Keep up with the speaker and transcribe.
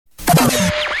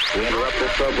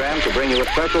this program to bring you a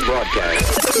special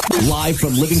broadcast. Live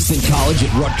from Livingston College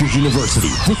at Rutgers University,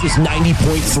 this is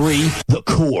 90.3 The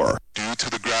Core. Due to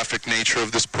the graphic nature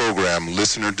of this program,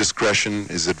 listener discretion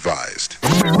is advised.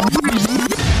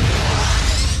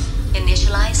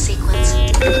 Initialize sequence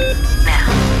now.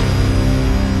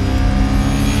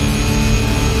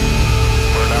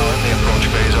 We're now in the approach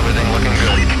phase. Everything looking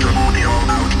good.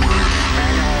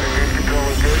 Control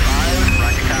is good. 5,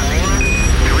 roger, copy.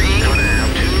 3, 2,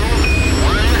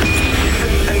 1.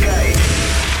 Okay.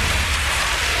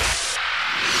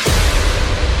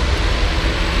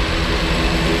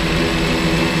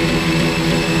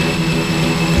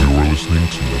 You're listening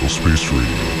to Metal Space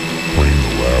Radio, playing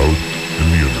the loud and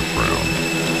the underground.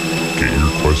 Get your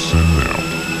requests in now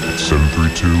at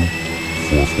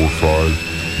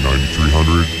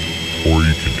 732-445-9300, or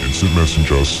you can instant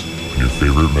message us on your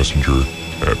favorite messenger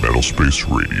at Metal Space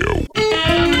Radio.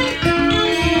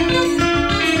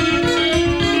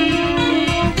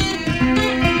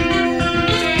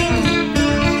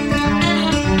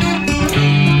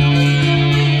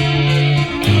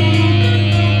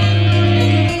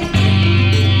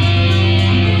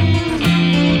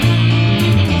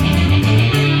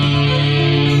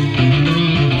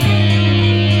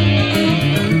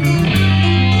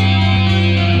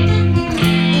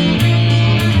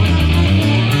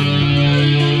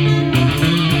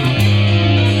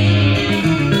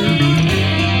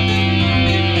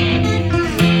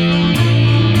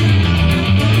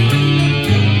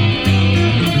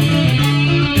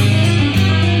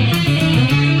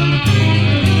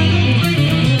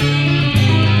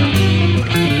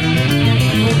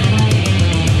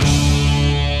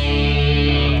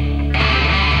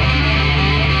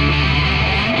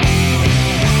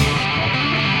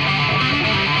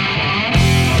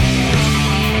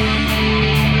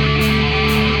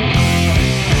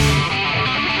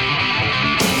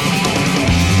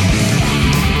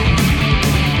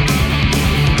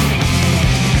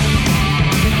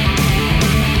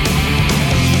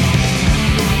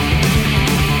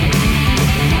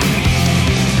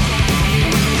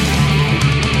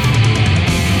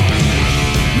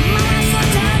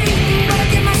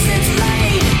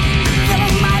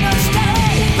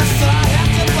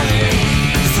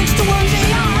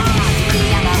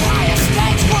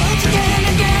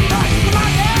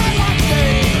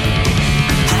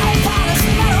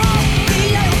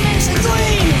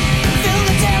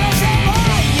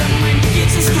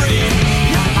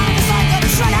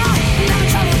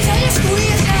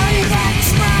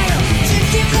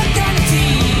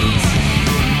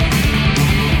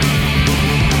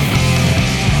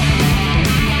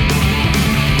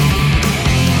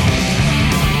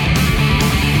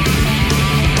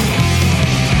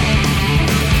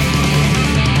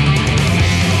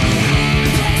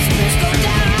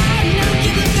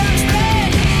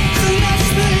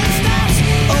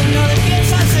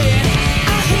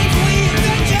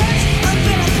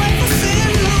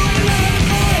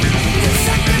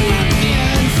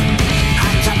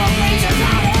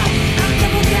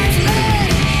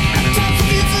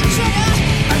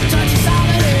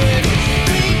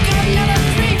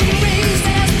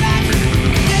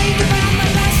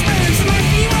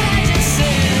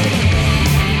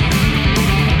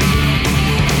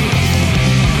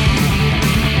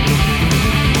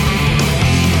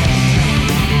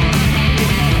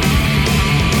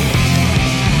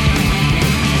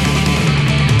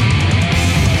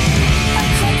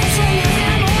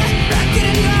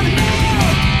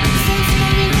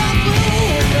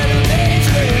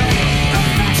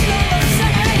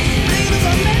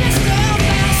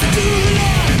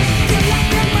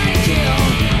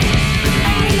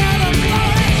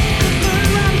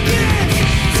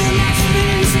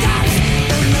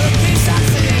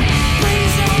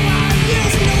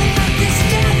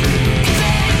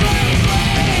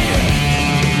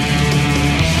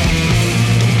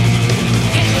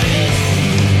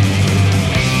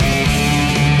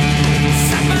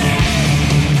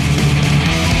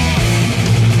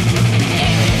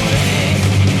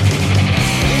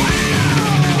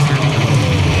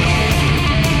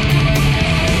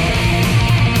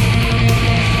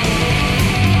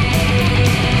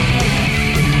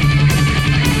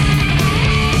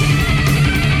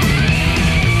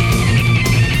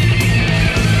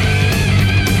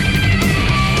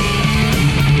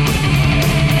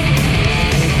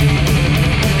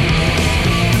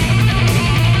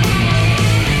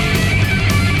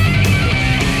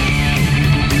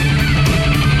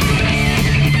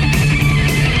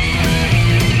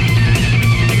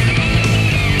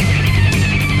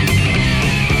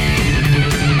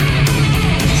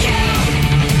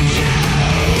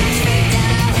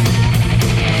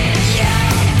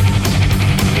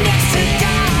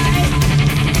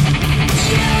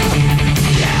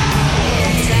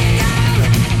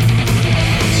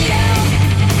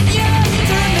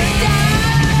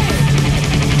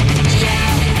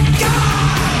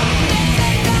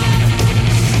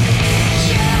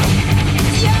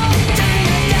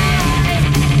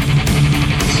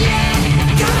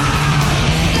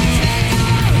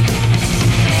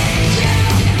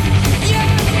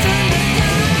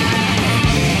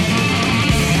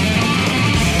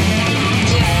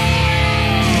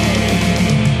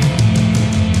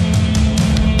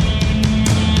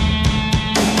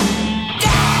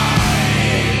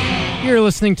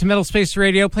 listening to Metal Space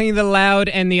Radio, playing the loud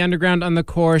and the underground on the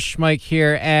core. Schmike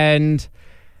here, and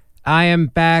I am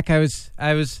back. I was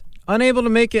unable to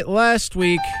make it last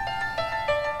week,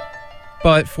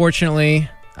 but fortunately,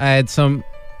 I had some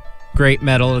great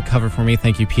metal to cover for me.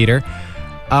 Thank you, Peter.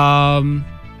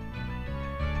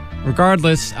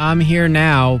 Regardless, I'm here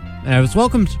now, and I was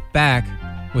welcomed back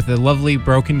with a lovely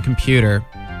broken computer,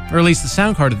 or at least the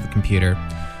sound card of the computer.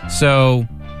 So,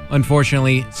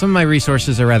 unfortunately, some of my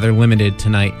resources are rather limited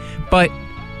tonight, but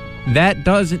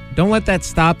don't let that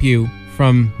stop you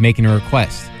from making a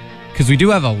request, because we do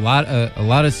have a lot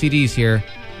of CDs here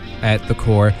at the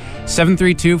core.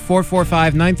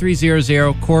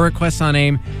 732-445-9300, core requests on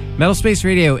AIM, Metal Space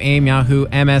Radio, AIM, Yahoo,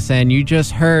 MSN. You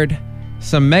just heard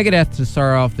some Megadeth to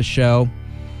start off the show.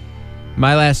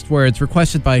 My Last Words,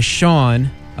 requested by Sean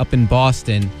up in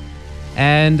Boston.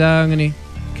 And I'm going to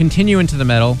continue into the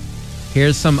metal.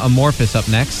 Here's some Amorphous up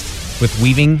next with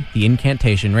Weaving the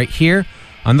Incantation right here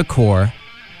on the core.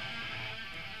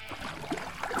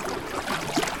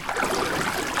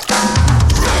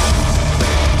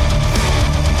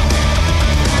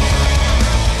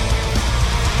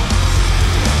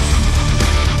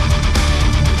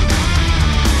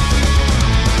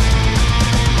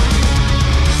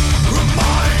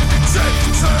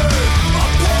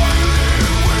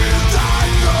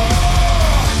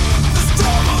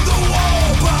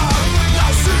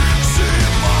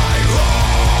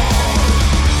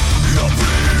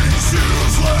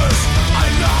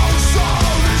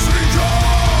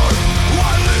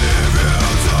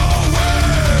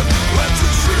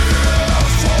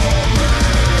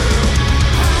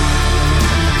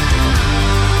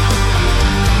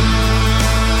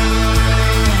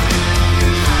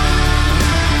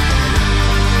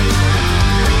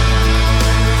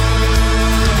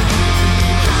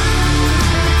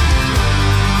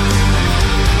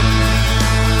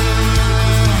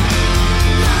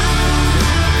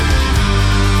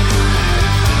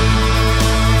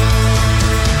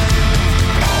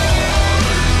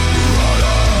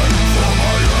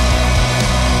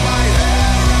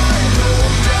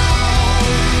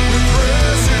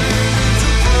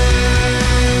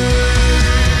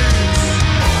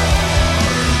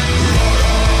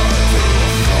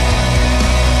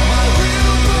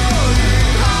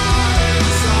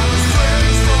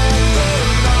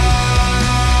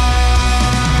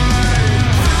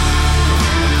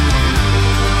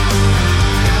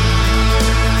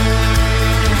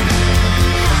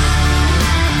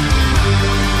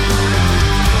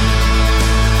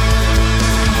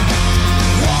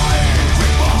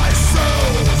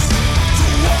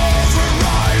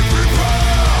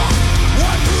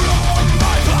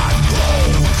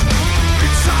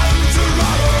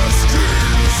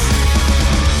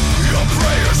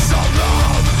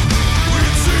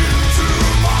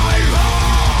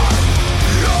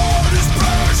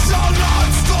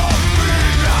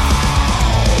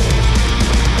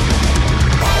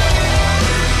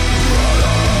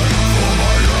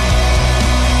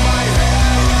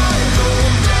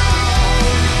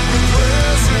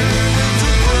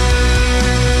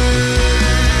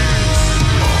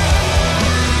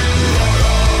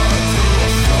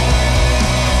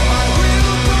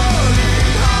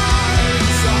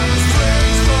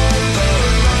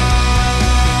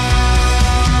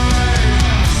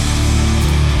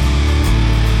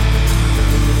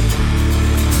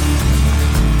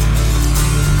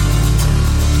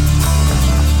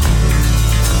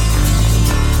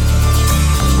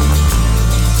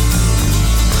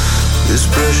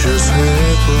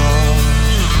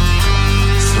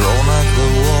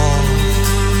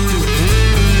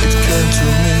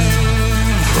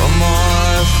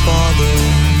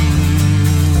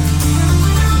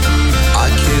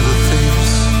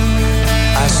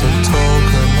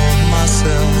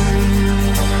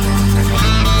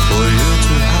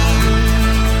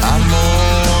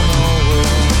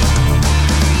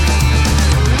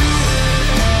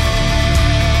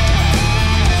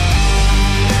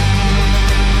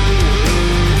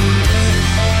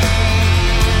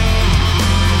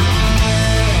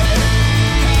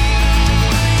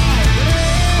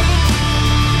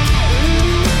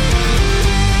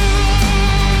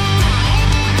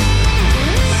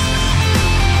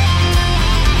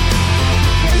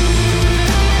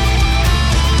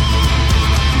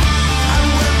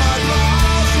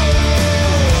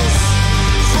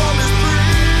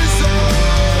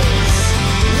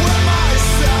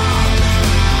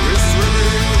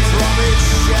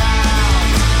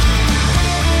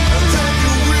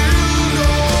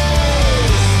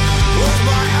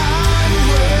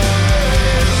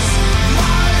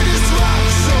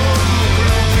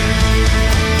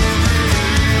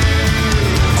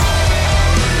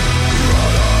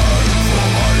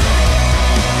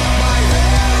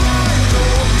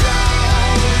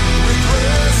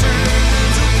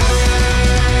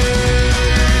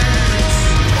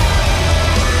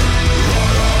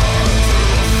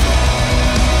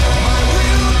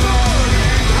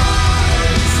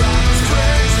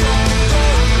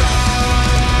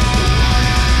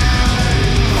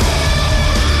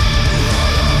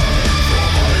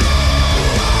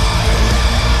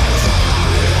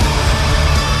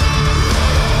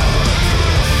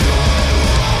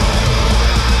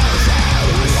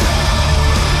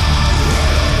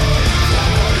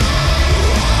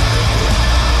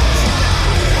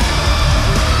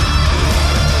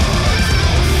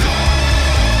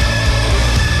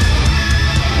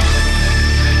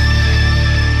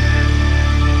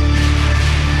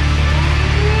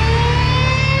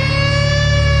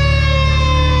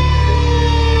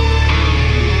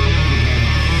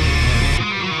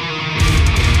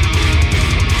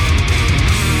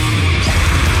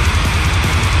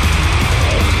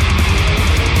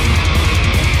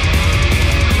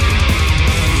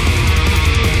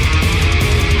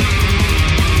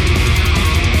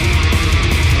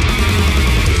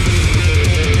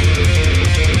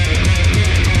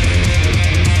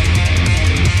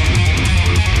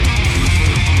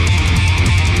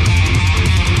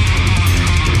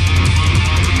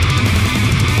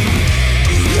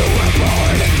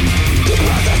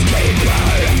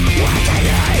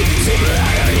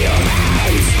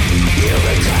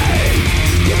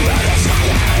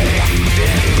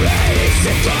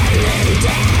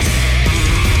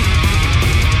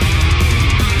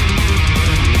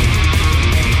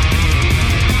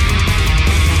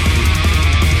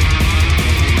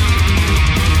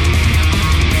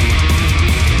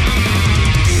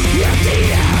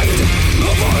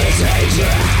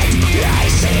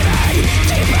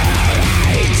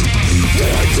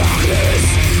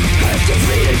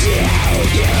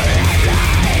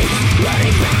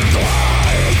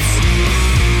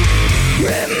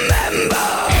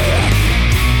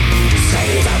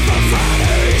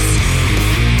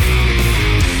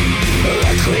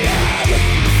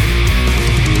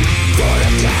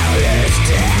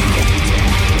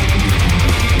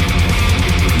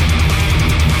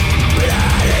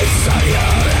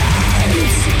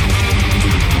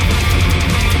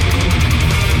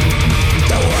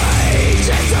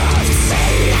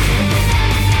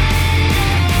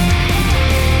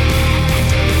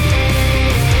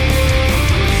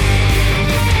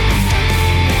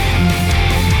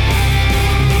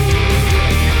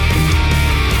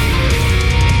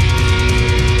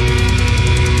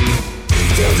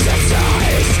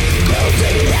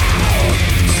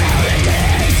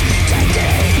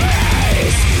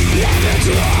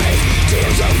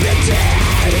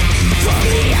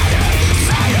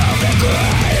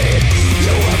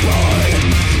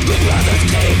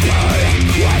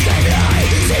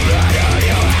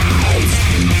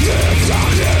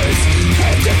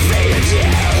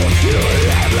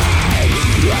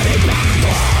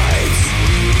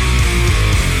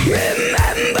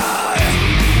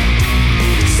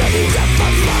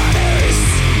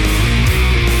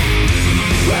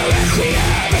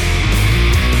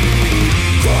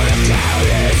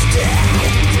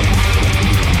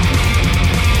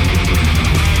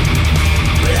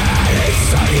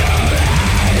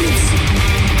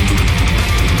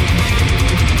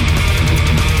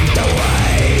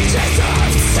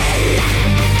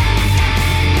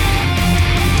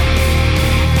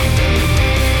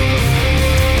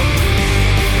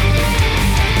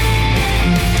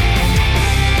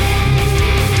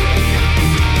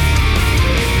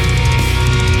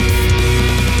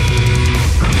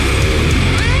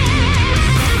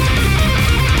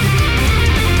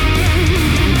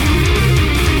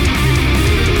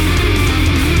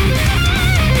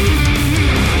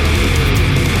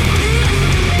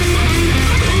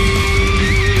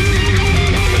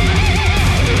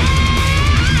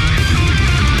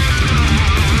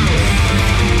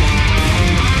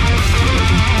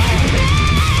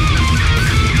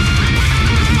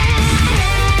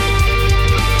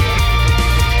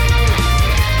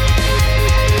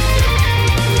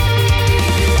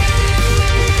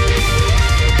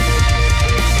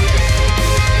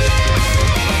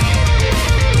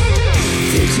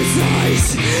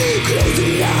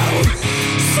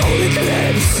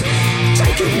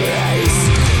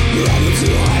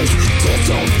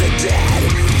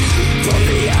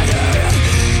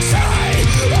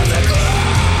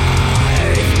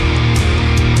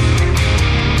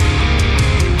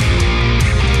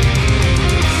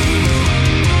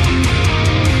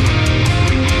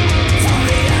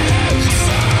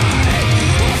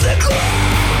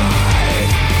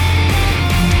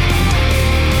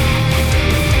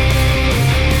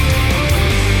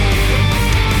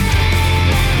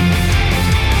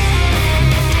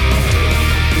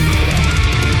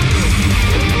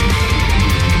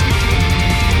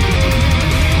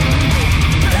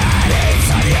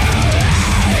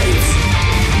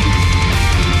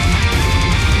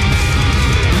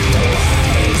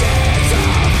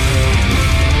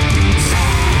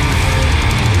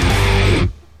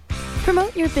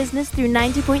 business through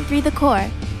 90.3 The Core.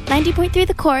 90.3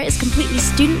 The Core is completely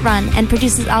student-run and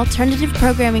produces alternative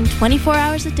programming 24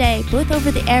 hours a day, both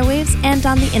over the airwaves and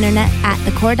on the internet at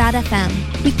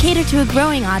thecore.fm. We cater to a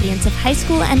growing audience of high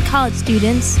school and college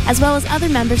students, as well as other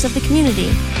members of the community.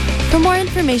 For more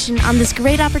information on this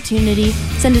great opportunity,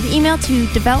 send an email to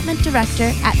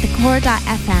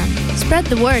developmentdirector@thecore.fm. Spread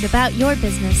the word about your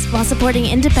business while supporting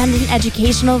independent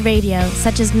educational radio,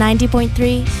 such as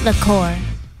 90.3 The Core.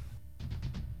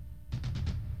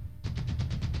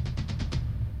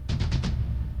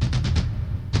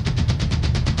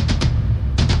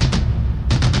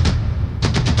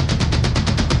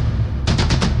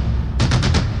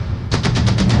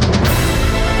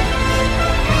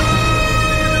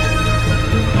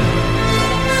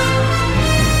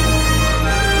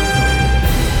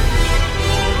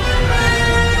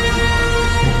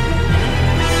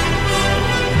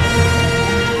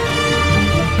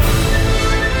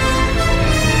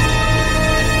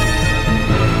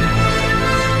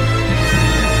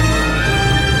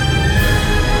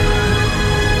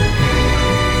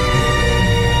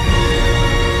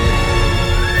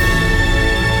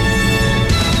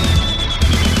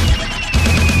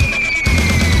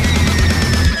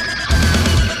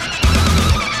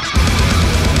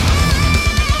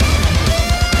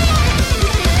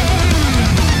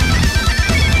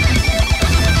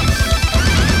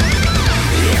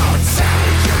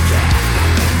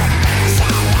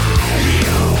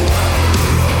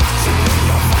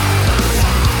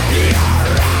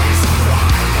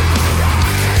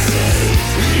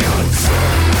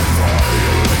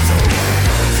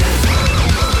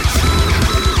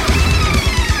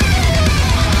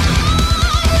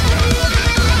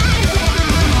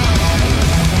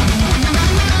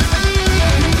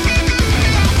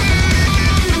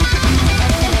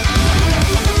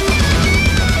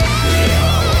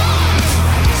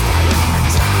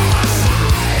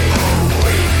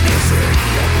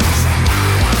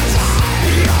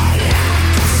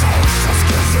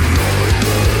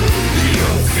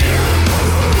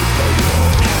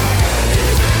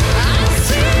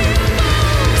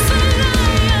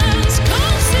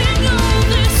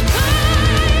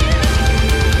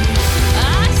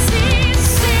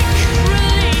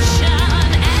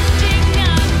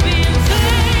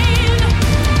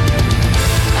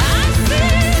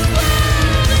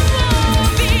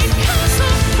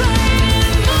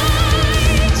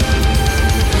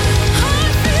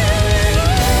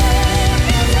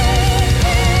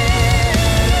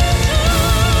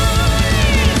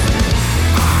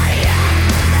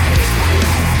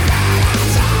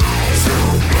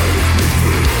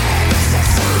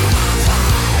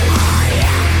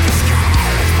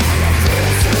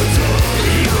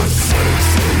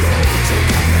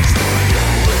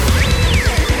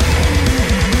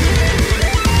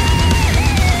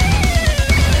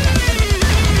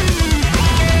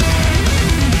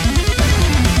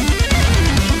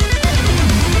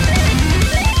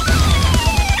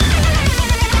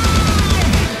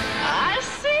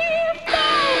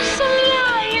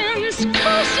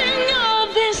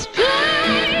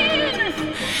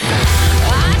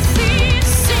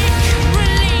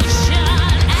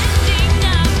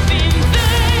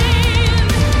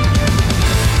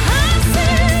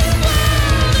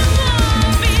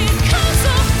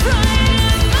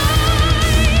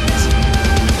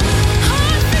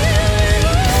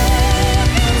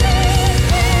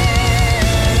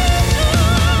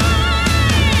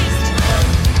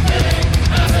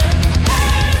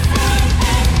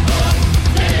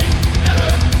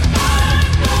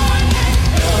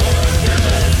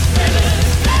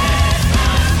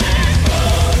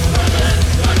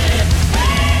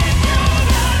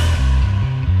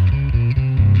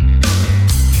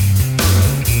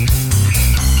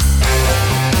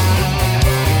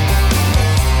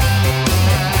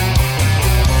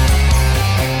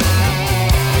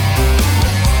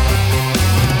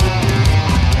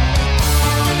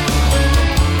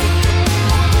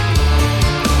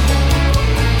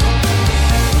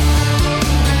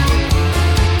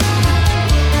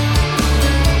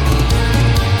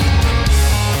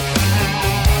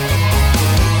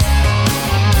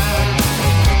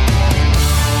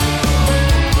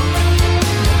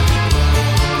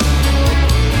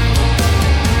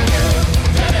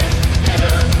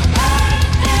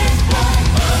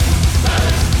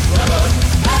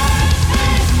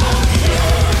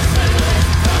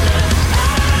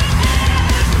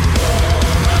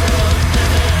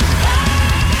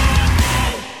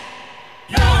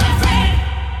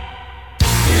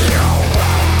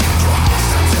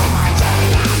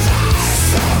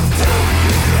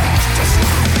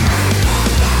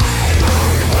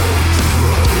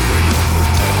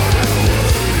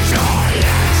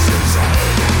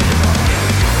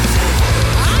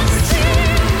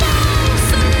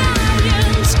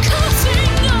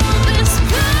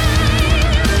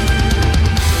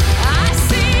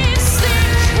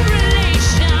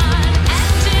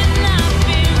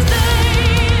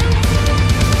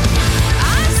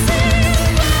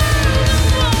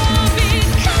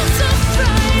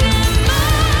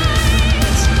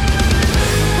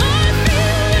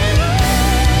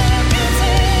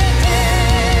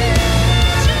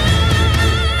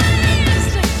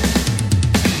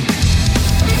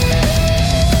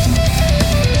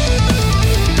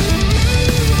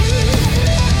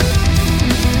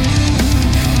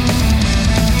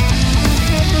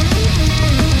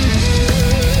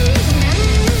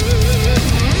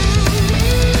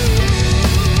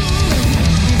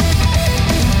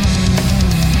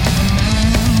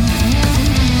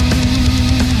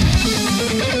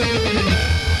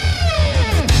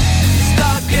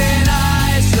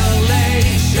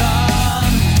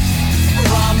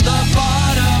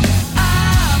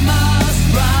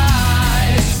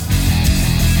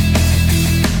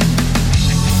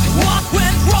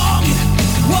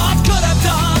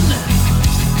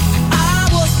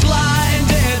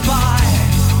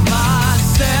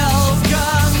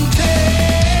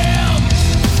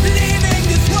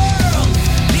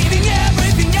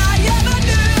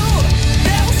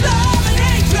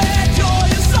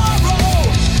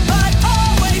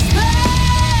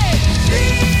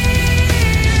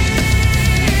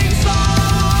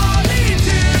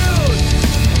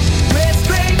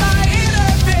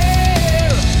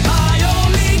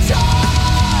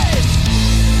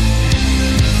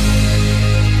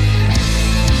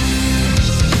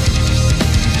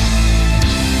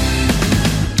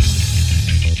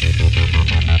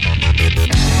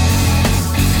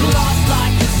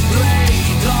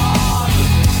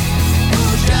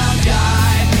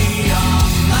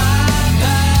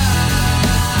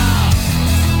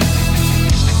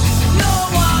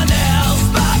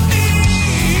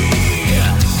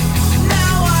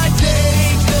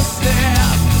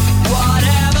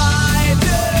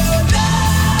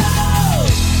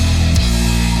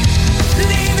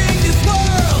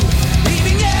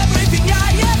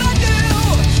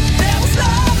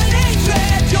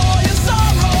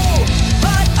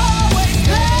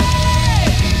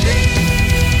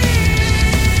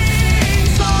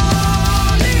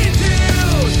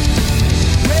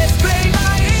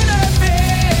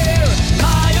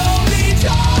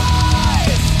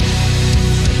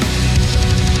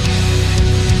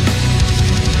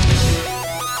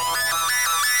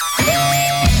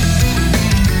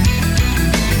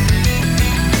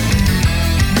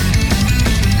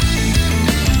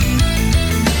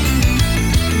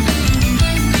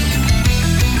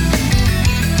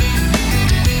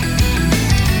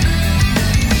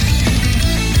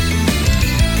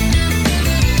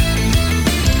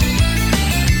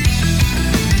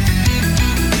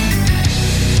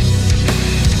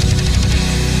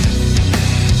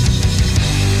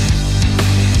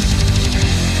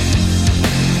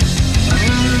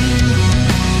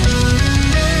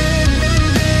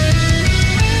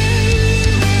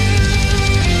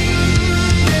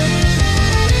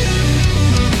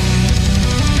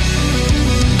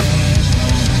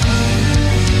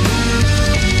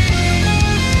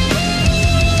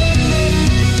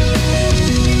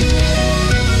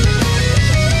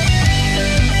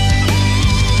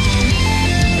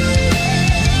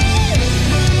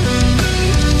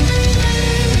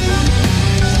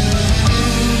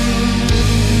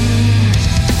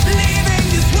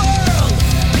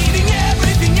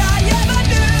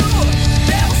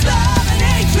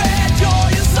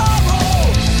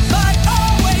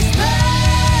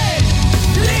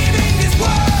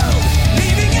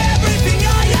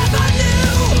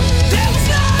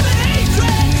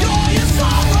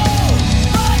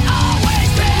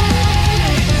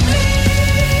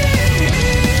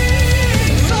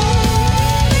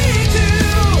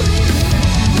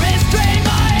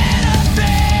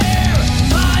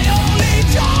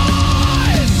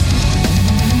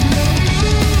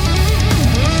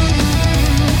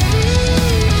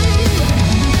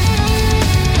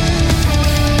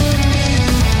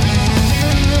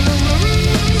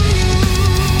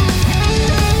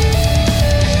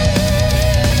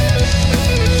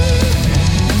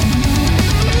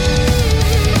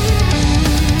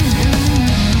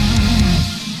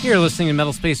 You're listening to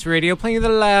Metal Space Radio, playing the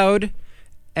loud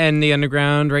and the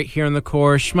underground right here on the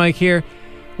core. Schmike here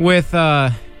with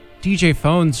DJ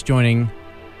Phones joining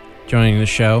the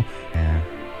show.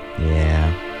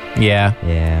 Yeah.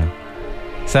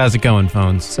 So how's it going,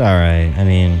 Phones? It's alright. I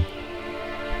mean,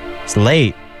 it's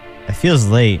late. It feels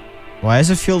late. Why does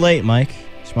it feel late, Mike?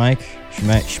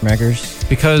 Schmeckers?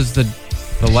 Because the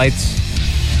lights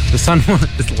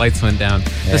went down.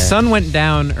 Yeah. The sun went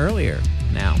down earlier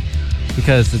now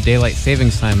because the daylight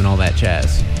savings time and all that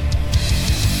jazz.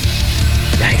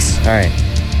 Yikes. Alright.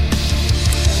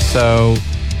 So,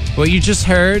 what you just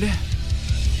heard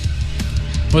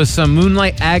was some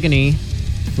Moonlight Agony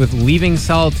with Leaving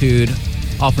Solitude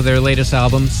off of their latest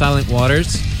album, Silent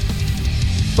Waters.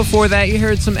 Before that, you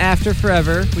heard some After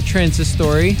Forever with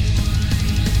Transistor.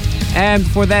 And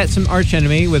before that, some Arch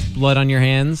Enemy with Blood on Your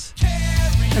Hands.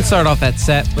 And start off that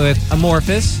set with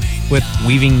Amorphous with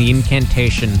Weaving the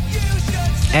Incantation.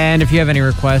 And if you have any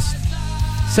requests,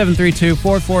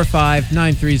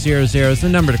 732-445-9300 is the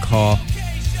number to call.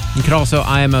 You can also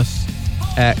IM us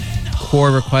at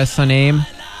Core Requests on AIM,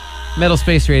 Metal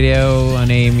Space Radio on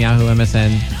AIM, Yahoo,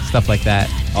 MSN, stuff like that.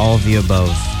 All of the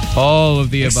above. All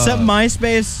of the above. Except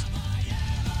MySpace.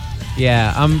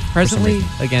 Yeah, I'm presently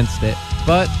against it.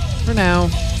 But for now,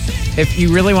 if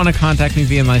you really want to contact me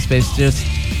via MySpace, just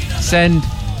send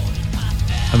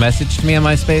a message to me on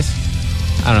MySpace.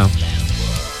 I don't know.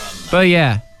 But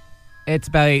yeah, it's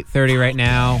about 8:30 right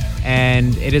now,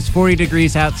 and it is 40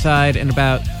 degrees outside and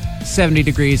about 70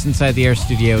 degrees inside the Air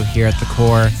Studio here at the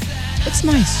Core. It's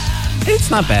nice.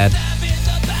 It's not bad.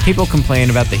 People complain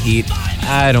about the heat.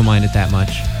 I don't mind it that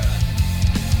much.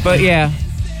 But yeah,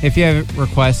 if you have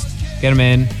requests, get them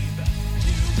in.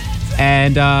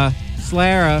 And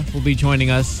Slara will be joining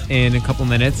us in a couple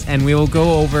minutes, and we will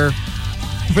go over,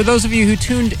 for those of you who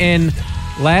tuned in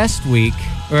last week,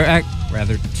 or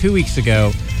rather 2 weeks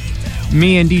ago,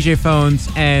 me and DJ Phones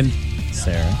and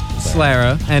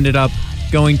Slara ended up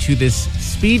going to this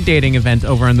speed dating event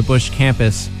over on the Bush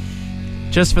campus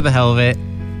just for the hell of it,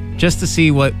 just to see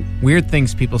what weird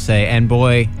things people say, and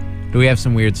boy, do we have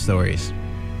some weird stories.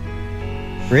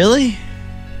 Really?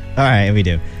 Alright, we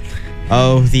do.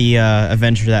 Oh, the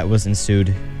adventure that was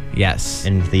ensued. Yes.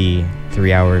 In the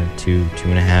 3 hour to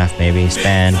 2.5 maybe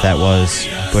span that was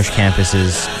Bush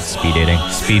campus's speed dating.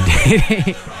 Speed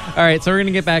dating. All right, so we're going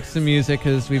to get back to some music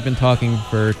because we've been talking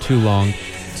for too long.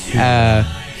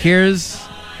 Here's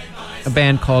a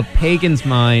band called Pagan's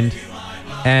Mind,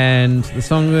 and the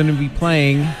song we're going to be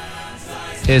playing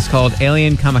is called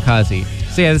Alien Kamikaze.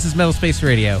 So yeah, this is Metal Space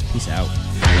Radio. Peace out.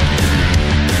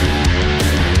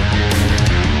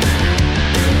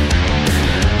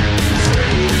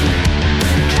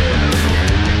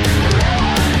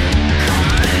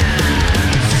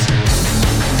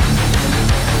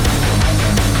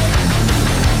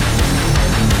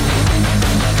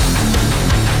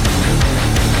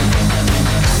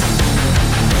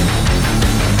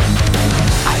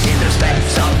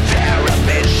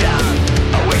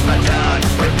 Await my turn,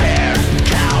 prepare,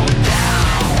 countdown.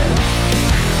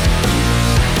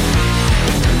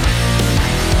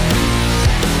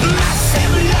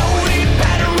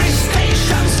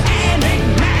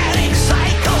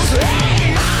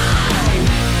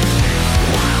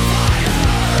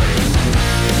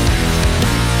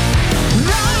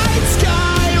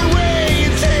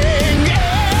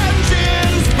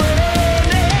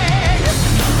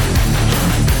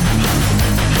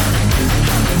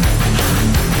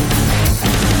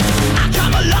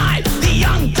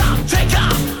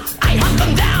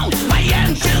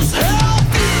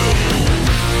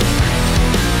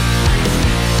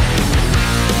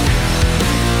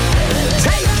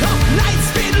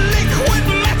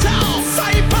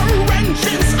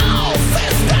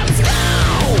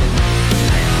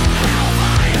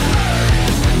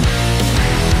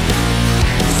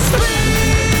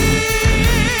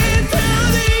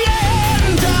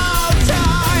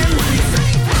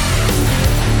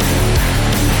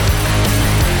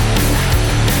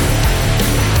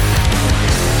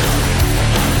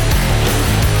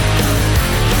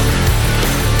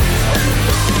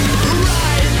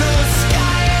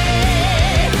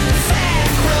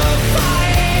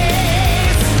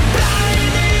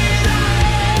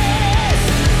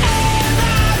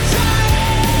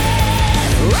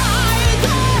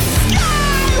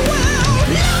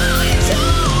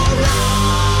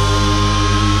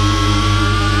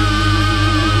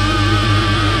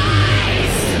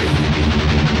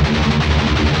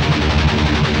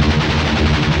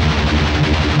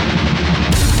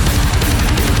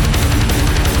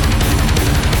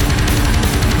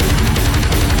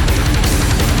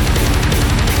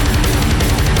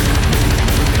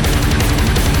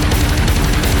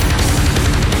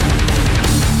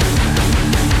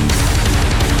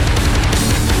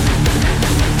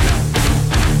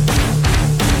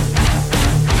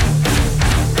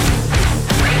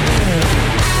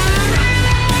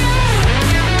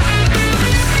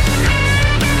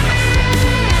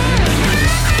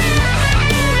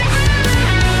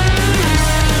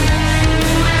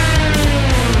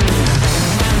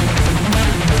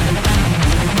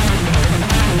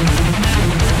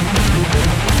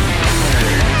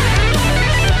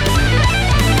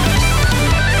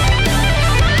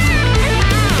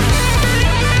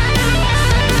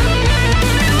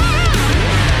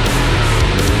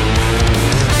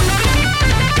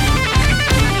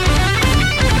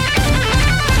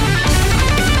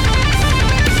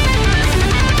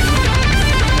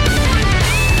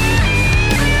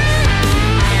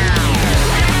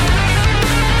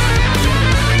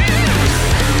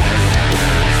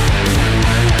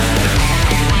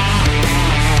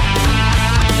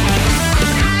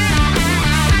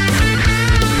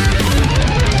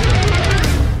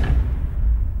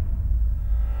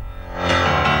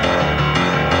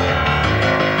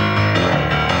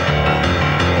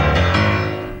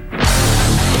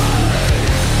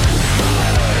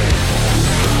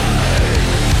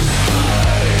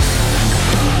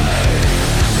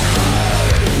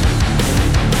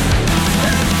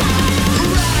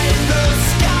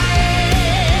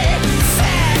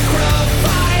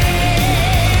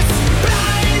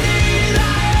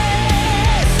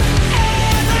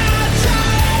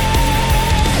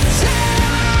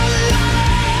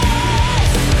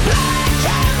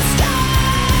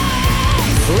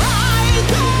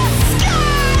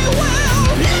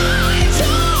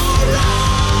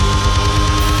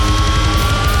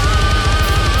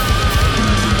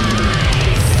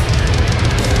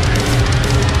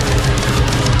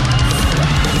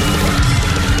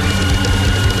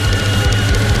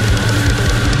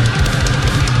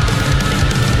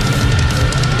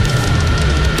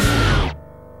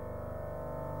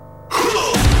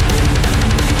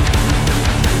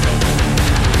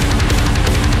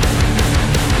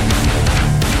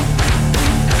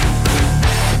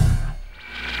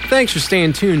 Thanks for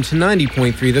staying tuned to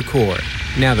 90.3 The Core.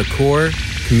 Now the Core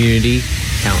Community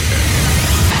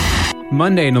Calendar.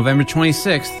 Monday, November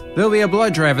 26th, there'll be a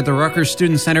blood drive at the Rutgers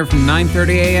Student Center from 9:30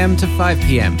 a.m. to 5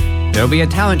 p.m. There'll be a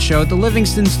talent show at the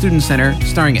Livingston Student Center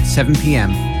starting at 7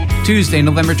 p.m. Tuesday,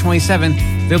 November 27th,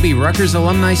 there'll be Rutgers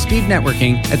Alumni Speed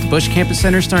Networking at the Bush Campus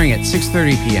Center starting at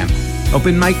 6:30 p.m.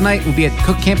 Open Mic Night will be at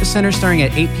Cook Campus Center starting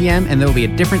at 8 p.m. and there will be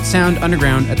a Different Sound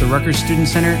Underground at the Rutgers Student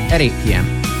Center at 8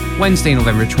 p.m. Wednesday,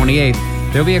 November 28th,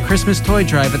 there'll be a Christmas toy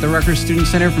drive at the Rutgers Student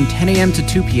Center from 10 a.m. to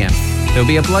 2 p.m. There'll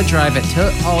be a blood drive at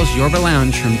Tillet Hall's Yorba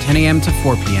Lounge from 10 a.m. to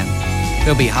 4 p.m.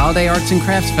 There'll be Holiday Arts and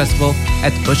Crafts Festival at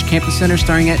the Bush Campus Center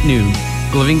starting at noon.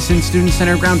 The Livingston Student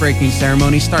Center groundbreaking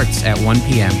ceremony starts at 1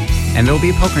 p.m. And there'll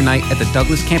be a poker night at the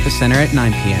Douglas Campus Center at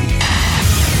 9 p.m.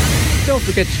 Don't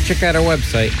forget to check out our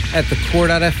website at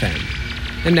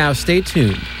thecore.fm. And now stay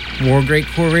tuned. More great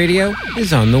Core Radio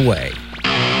is on the way.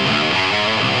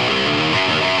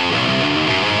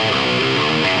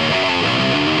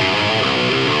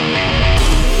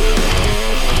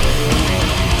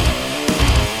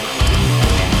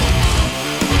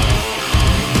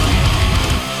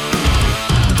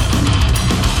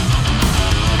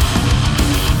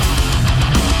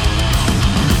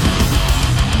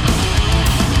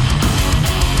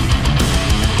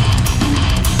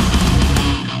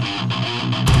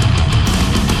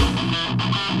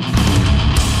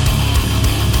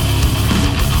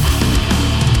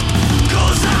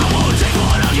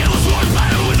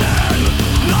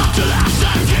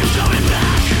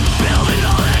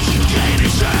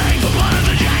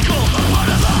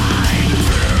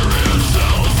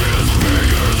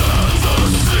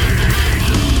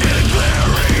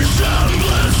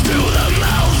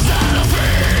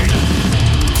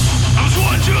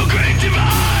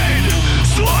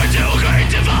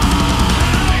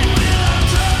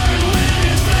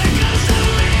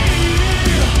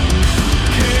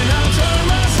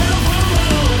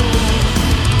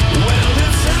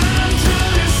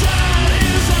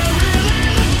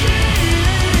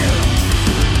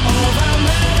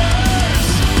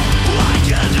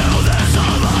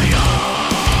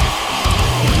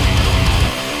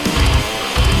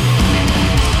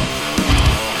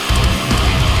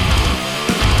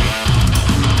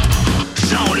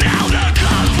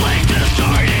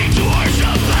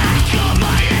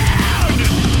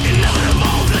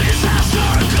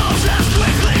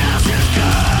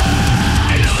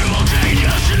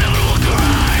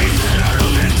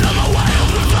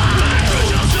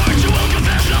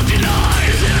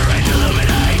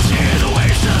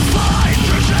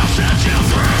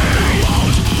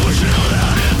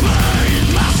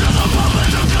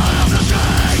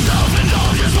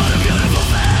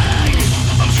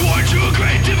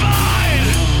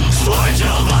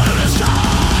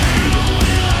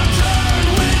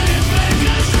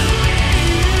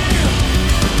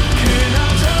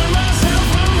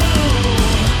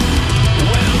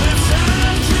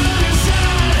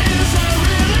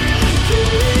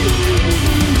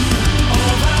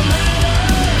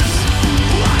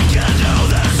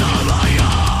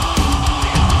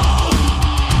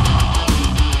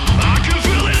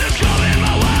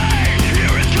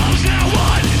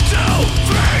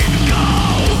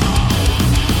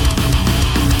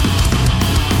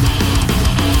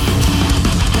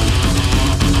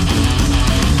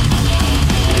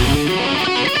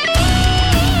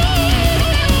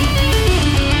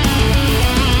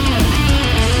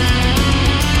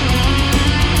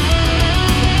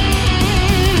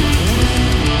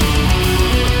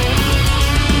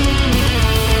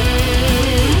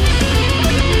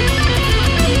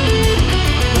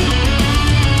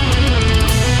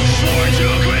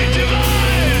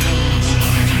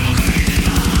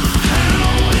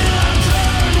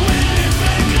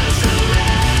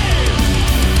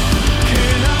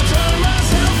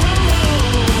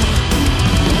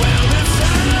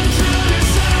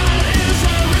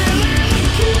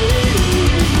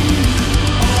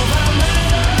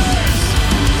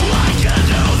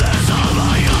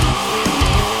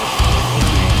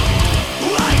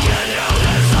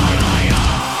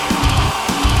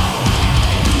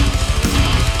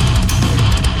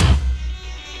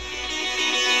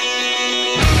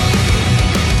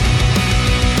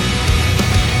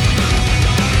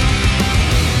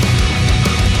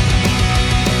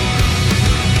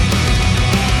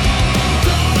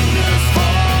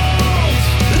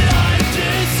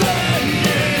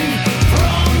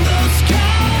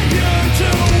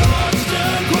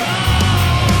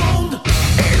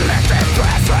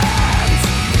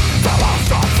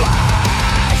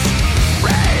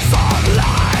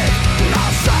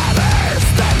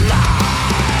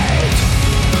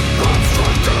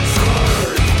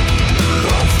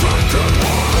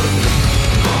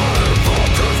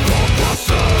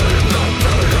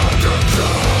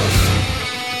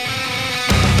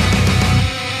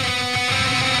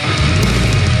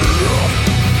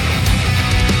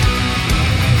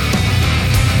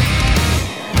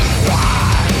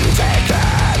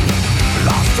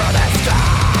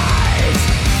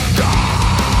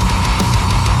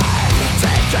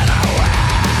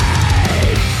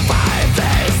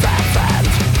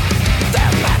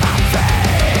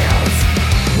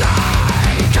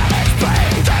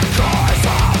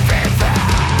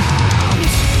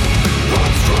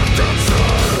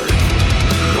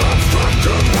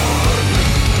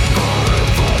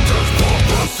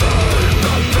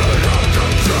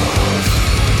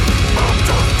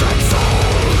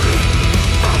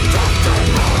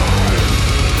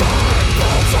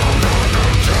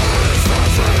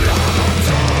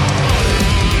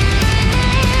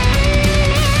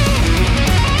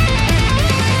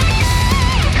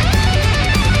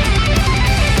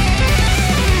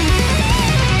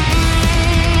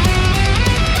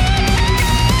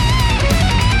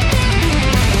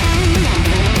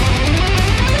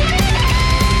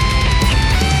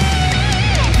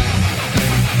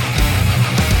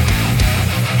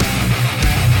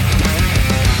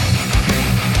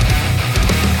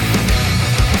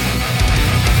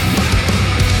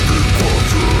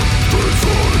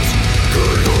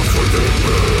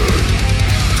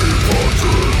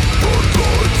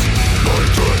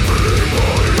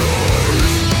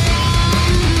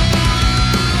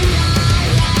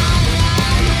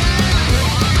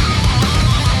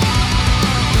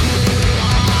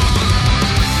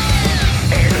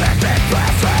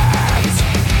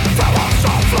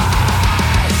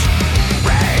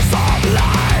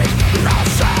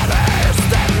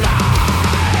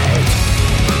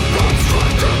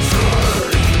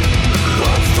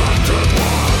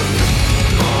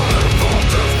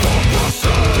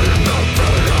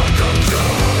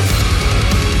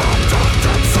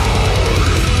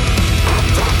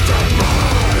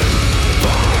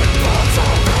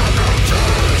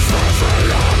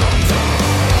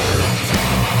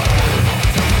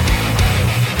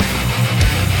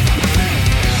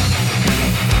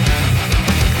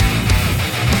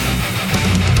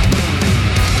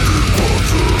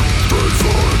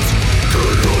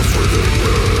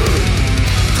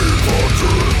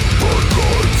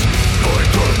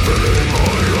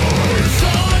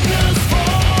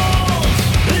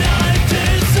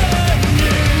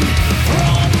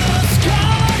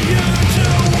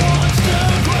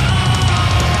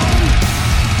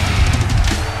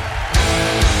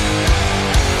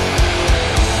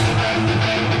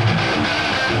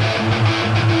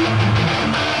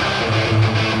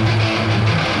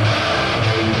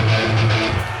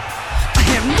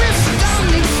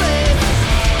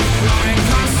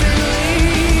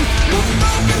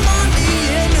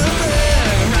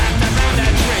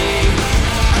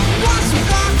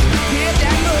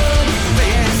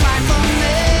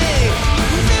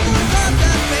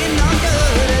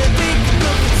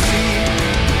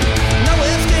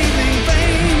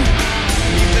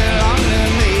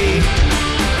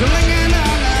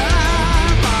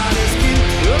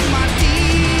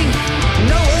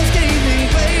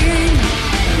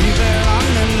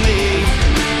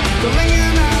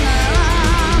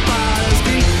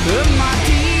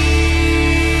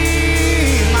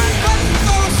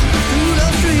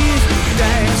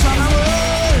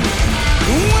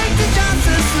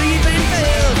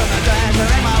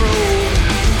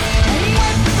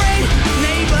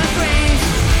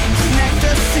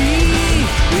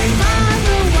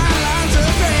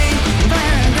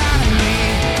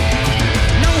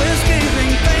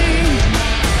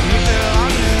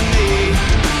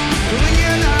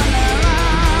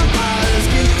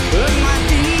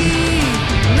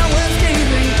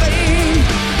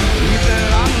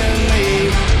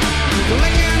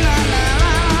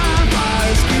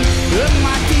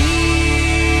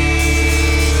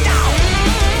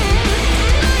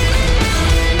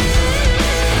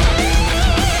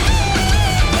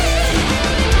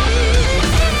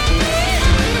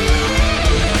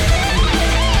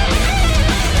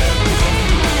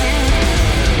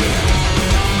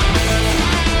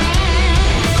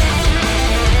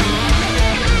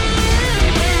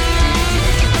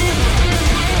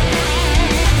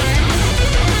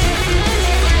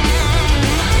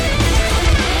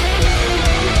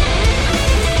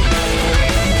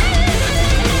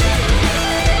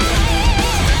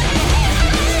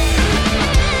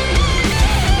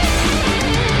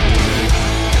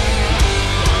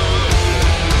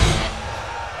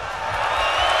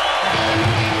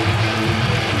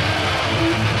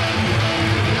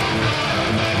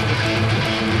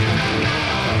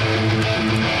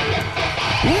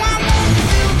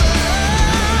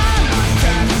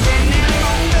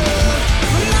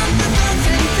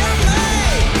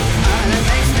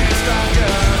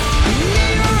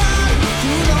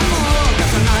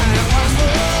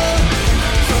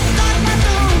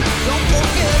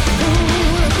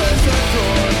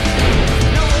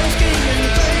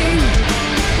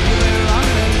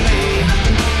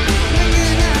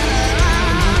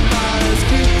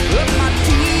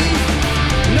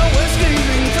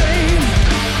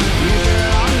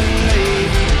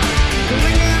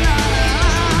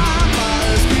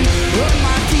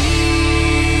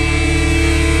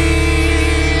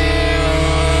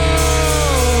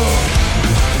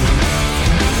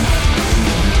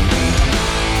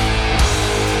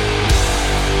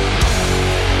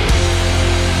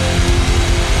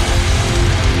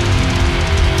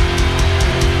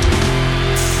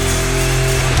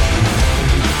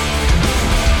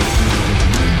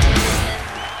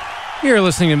 You're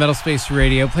listening to Metal Space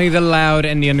Radio, playing the loud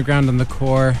and the underground on the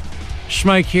core.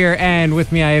 Schmike here, and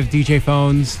with me I have DJ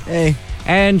Phones. Hey.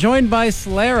 And joined by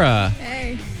Solera.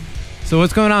 Hey. So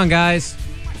what's going on, guys?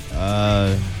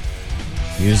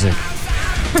 Music.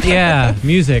 Yeah,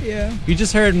 music. Yeah. You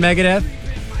just heard Megadeth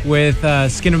with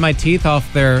Skin of My Teeth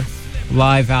off their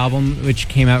live album, which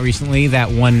came out recently, That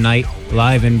One Night,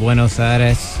 live in Buenos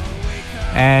Aires.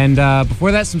 And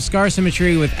before that, some Scar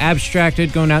Symmetry with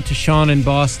Abstracted, going out to Sean in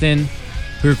Boston,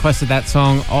 who requested that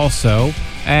song also.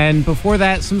 And before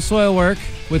that, some Soilwork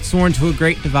with Sworn to a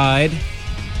Great Divide,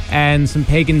 and some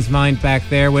Pagan's Mind back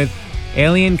there with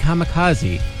Alien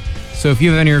Kamikaze. So if you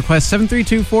have any requests,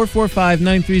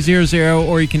 732-445-9300,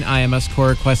 or you can IM us core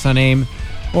requests on AIM,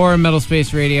 or Metal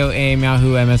Space Radio, AIM,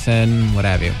 Yahoo, MSN, what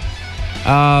have you.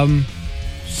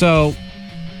 So,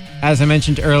 as I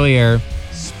mentioned earlier...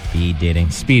 Speed dating.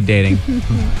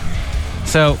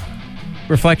 So,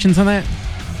 reflections on that?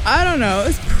 I don't know. It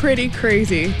was pretty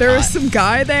crazy. There was some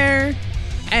guy there,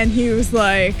 and he was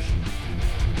like,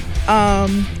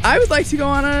 I would like to go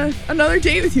on another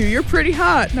date with you. You're pretty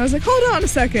hot. And I was like, hold on a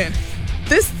second.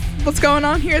 What's going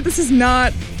on here? This is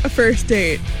not a first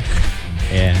date.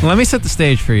 Yeah. Let me set the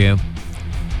stage for you,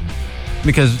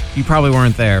 because you probably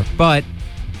weren't there. But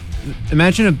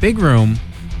imagine a big room,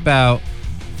 about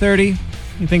 30,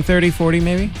 you think 30, 40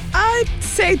 maybe? I'd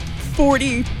say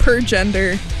 40 per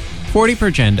gender. 40 per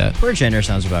gender. Per gender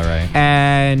sounds about right.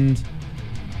 And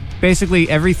basically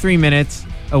every 3 minutes,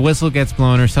 a whistle gets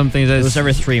blown or something. It was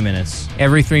every 3 minutes.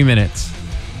 Every 3 minutes.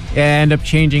 You end up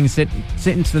changing,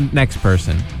 sitting to the next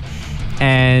person.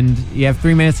 And you have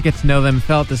 3 minutes to get to know them.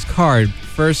 Fill out this card.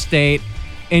 First date,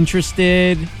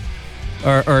 interested,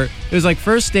 or it was like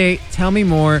first date, tell me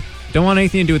more, don't want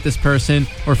anything to do with this person,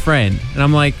 or friend. And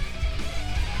I'm like,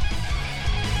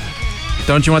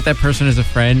 don't you want that person as a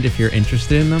friend if you're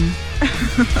interested in them?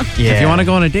 Yeah. If you want to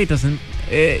go on a date, it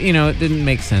didn't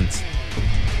make sense.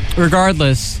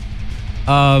 Regardless,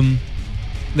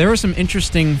 there were some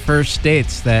interesting first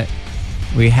dates that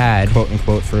we had. Quote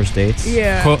unquote first dates.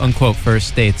 Yeah. Quote unquote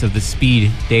first dates of the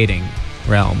speed dating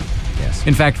realm. Yes.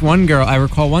 In fact, I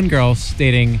recall one girl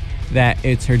stating that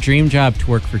it's her dream job to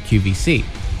work for QVC.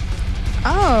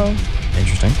 Oh.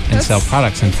 Interesting. And sell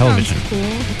products on television. Cool.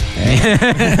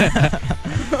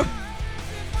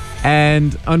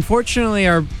 And unfortunately,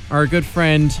 our good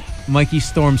friend Mikey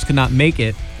Storms could not make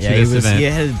it to this event. He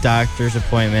had a doctor's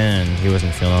appointment and he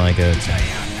wasn't feeling like it.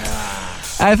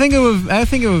 I think it would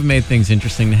have made things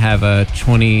interesting to have a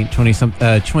 26,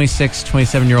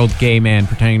 27-year-old gay man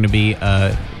pretending to be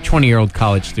a 20-year-old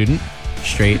college student.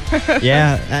 Straight.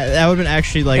 Yeah, that would have been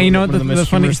actually like one of the most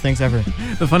humorous things ever.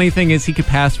 The funny thing is he could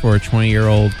pass for a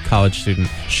 20-year-old college student.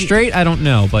 Straight, I don't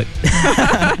know, but...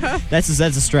 that's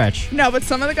a stretch. No, but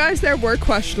some of the guys there were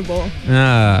questionable,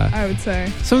 I I would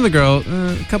say. Some of the girls,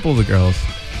 a couple of the girls.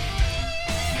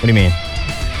 What do you mean?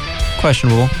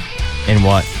 Questionable. In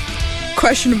what?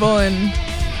 Questionable in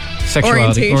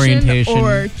Sexuality, orientation.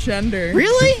 or gender.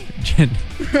 Really?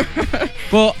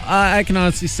 Well, I can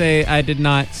honestly say I did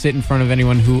not sit in front of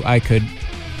anyone who I could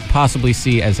possibly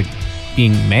see as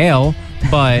being male,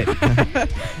 but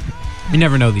you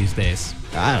never know these days.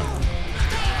 I don't know.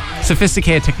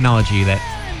 Sophisticated technology that...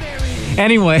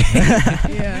 Anyway.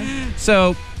 Yeah.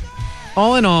 So,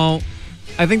 all in all,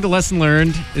 I think the lesson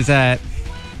learned is that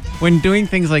when doing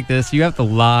things like this, you have to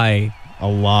lie a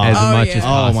lot as much as yeah.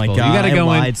 possible. Oh my God, you got to go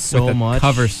I in lied so with a much.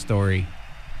 cover story.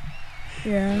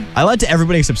 Yeah. I lied to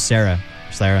everybody except Sarah.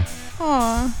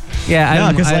 Aw. Yeah, No,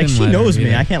 because I didn't she lie to her knows me.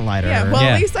 either. I can't lie to Yeah, her. well,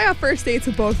 Yeah. at least I got first dates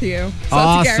with both of you. So that's a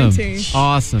Awesome. guarantee.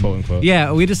 Awesome. Quote, unquote.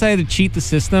 Yeah, we decided to cheat the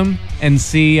system and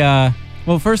see,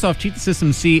 well, first off, cheat the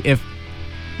system, see if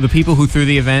the people who threw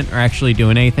the event are actually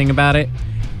doing anything about it.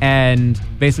 And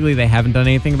basically, they haven't done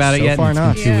anything about it So yet. far and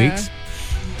not. It's been 2 Yeah. weeks.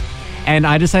 And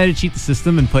I decided to cheat the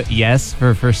system and put yes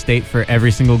for a first date for every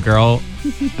single girl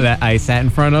that I sat in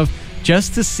front of,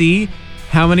 just to see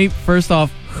how many, first off,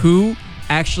 who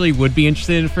actually would be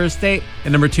interested in a first date,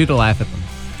 and number two, to laugh at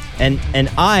them. And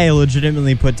I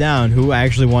legitimately put down who I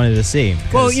actually wanted to see.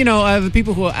 Well, the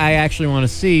people who I actually want to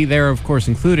see, they're of course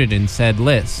included in said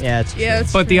list. Yeah, it's Yeah, true.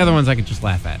 it's But the true. other ones I could just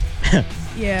laugh at.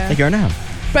 Yeah. Like you are now.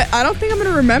 But I don't think I'm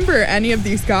going to remember any of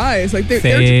these guys. Like, they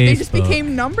just Facebook.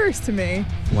 became numbers to me.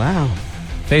 Wow.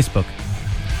 Facebook.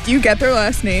 Do you get their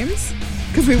last names?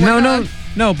 Because we went on.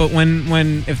 No. But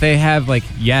when if they have like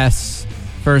yes,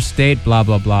 first date, blah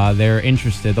blah blah, they're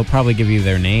interested. They'll probably give you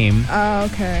their name. Oh,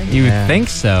 okay. You Yeah. would think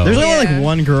so. There's only Yeah. like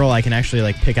one girl I can actually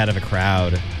like pick out of a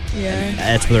crowd. Yeah.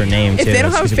 That's with her name If too. they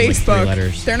don't It's have usually, like, 3 Facebook,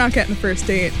 letters. they're not getting a first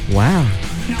date. Wow.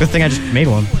 Good thing I just made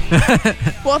one.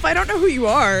 Well, if I don't know who you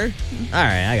are, All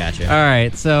right, I got you. All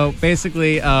right, so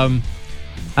basically, I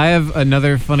have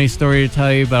another funny story to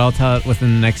tell you, but I'll tell it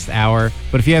within the next hour.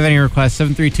 But if you have any requests,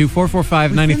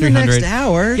 732-445-9300. Within the next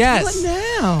hour? Yes. What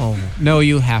now? No,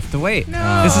 you have to wait.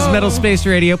 No. This is Metal Space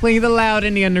Radio, playing the loud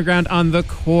indie underground on the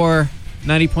Core.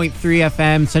 90.3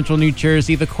 FM, Central New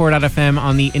Jersey, the Core.fm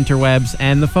on the interwebs,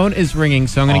 and the phone is ringing,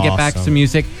 so I'm going to get back to some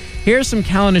music. Here's some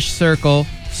Callanish Circle,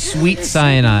 Sweet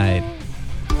Cyanide.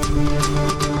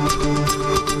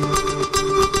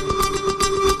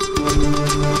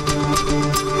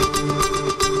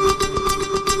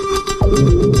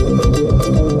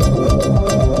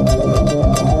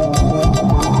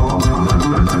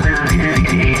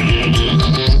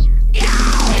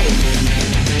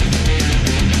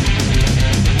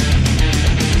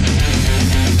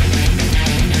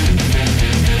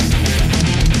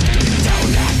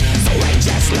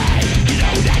 Just like you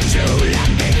know that you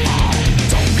love me more.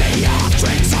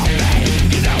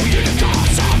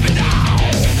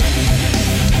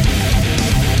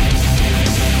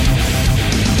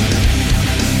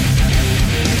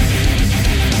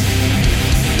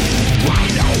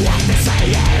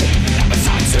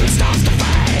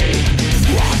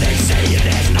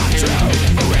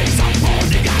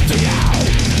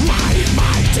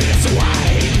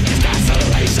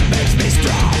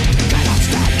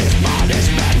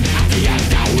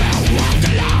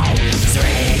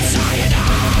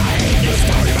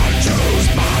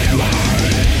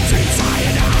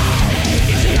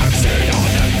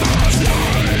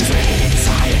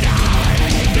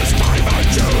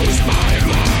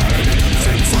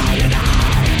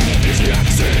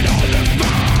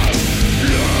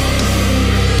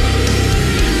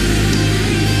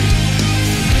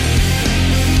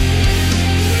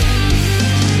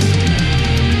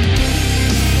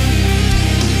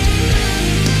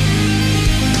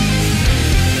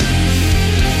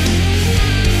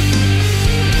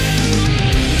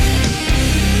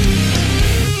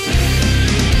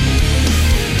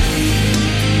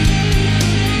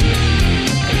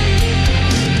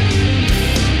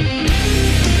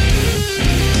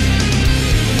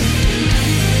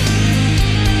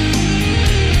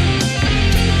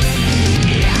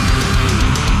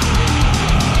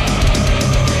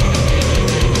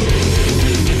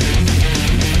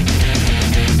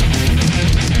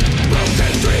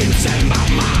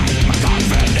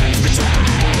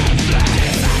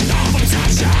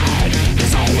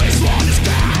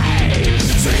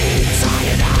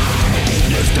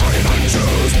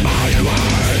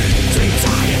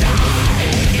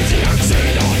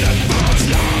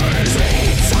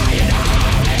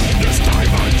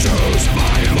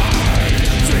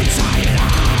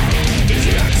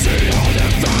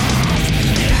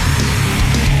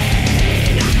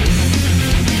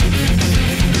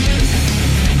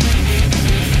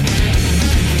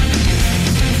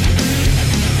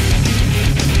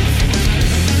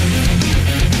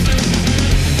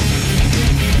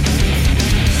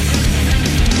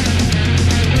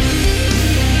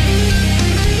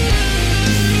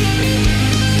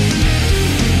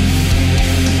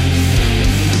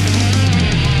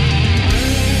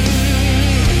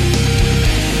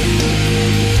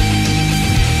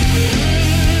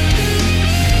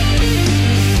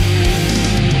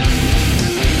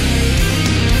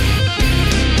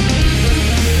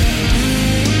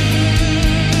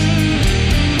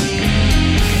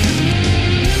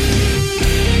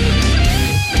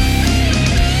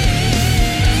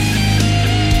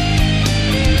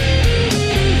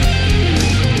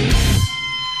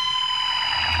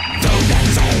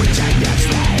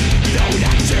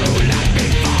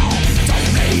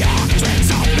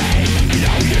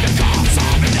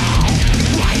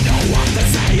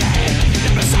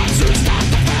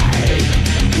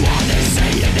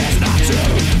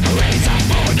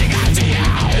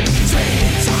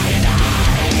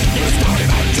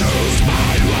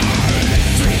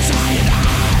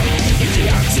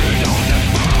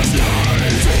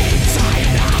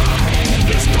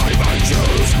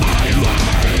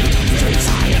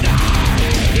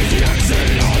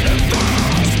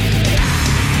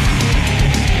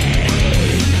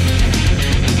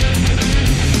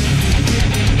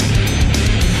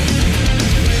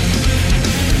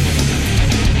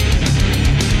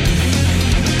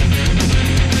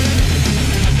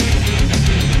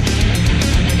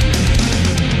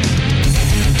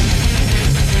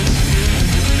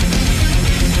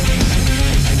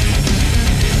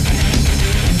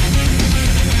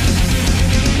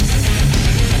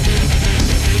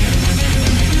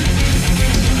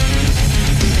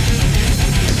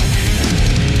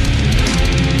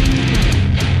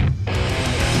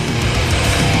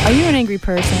 an angry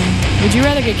person, would you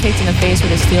rather get kicked in the face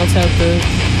with a steel-toed boot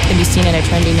than be seen at a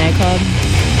trendy nightclub?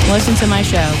 Listen to my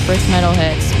show, First Metal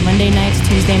Hits, Monday nights,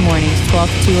 Tuesday mornings, 12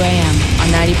 to 2 a.m. on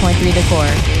 90.3 The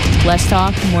Core. Less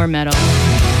talk, more metal.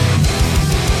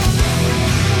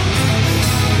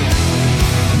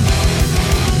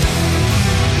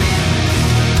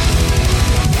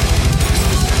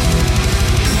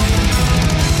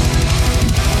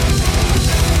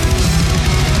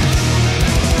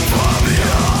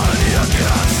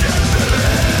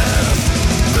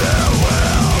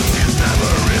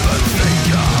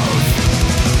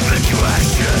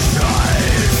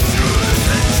 Through the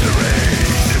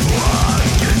centuries, if one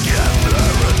can get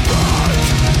there and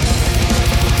back.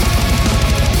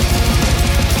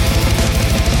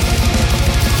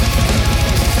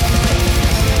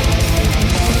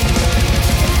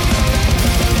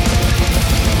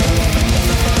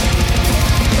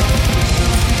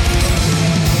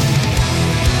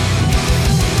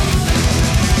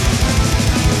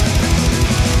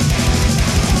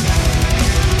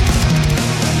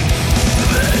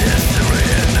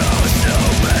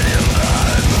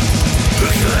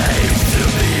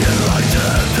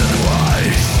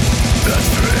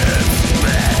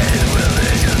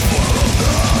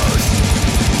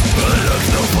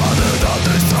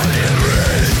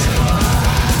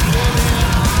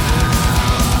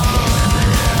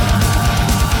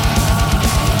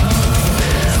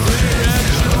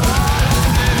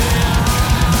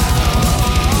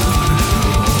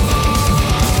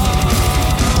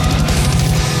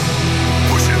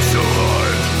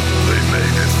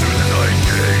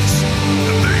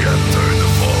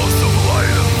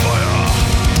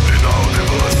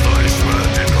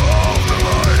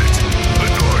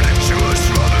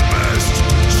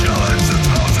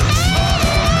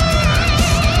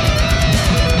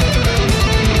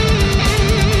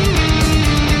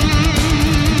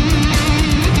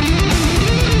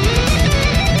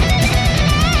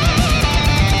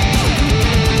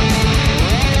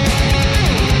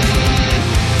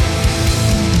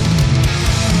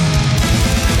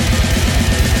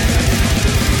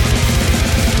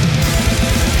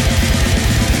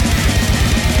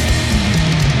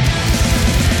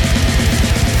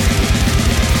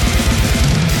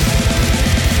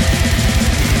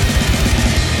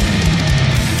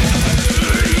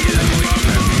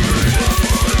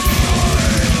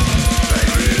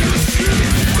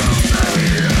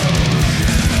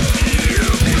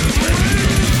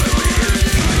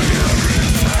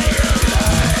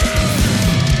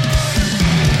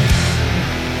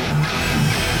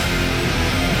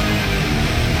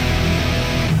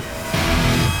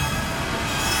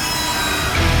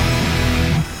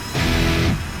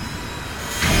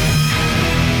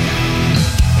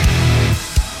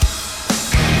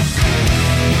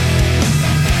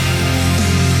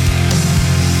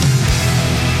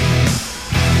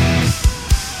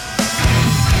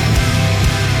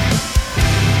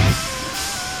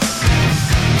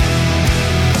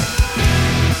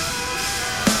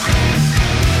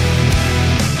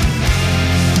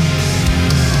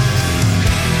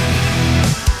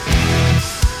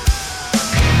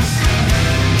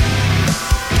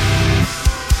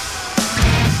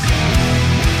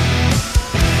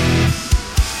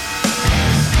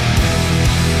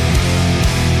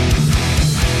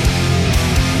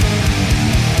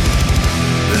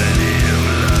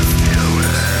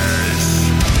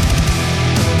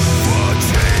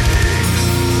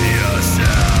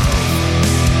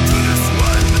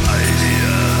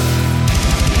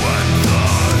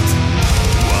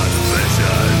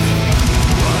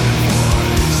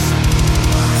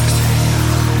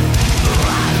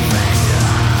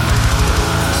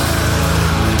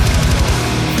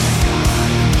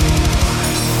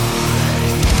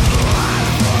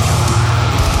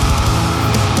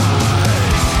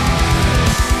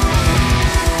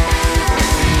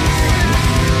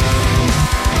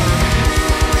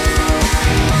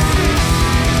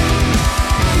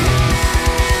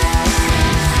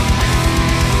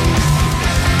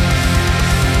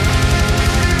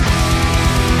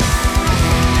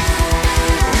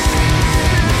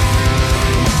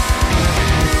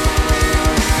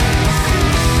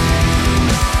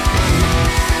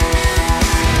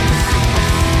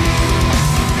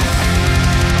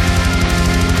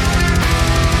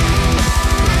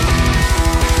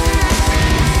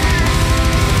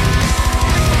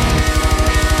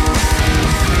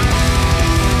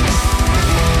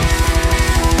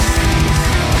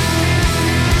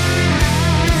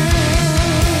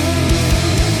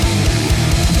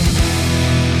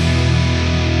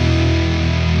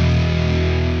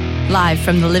 live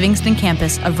from the Livingston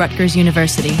campus of Rutgers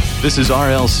University. This is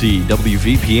RLC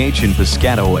WVPH in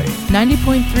Piscataway.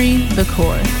 90.3 The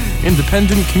Core.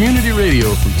 Independent community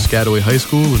radio from Piscataway High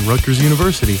School and Rutgers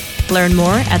University. Learn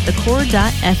more at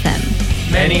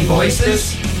thecore.fm. Many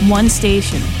voices, one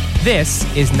station. This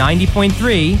is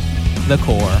 90.3 The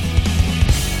Core.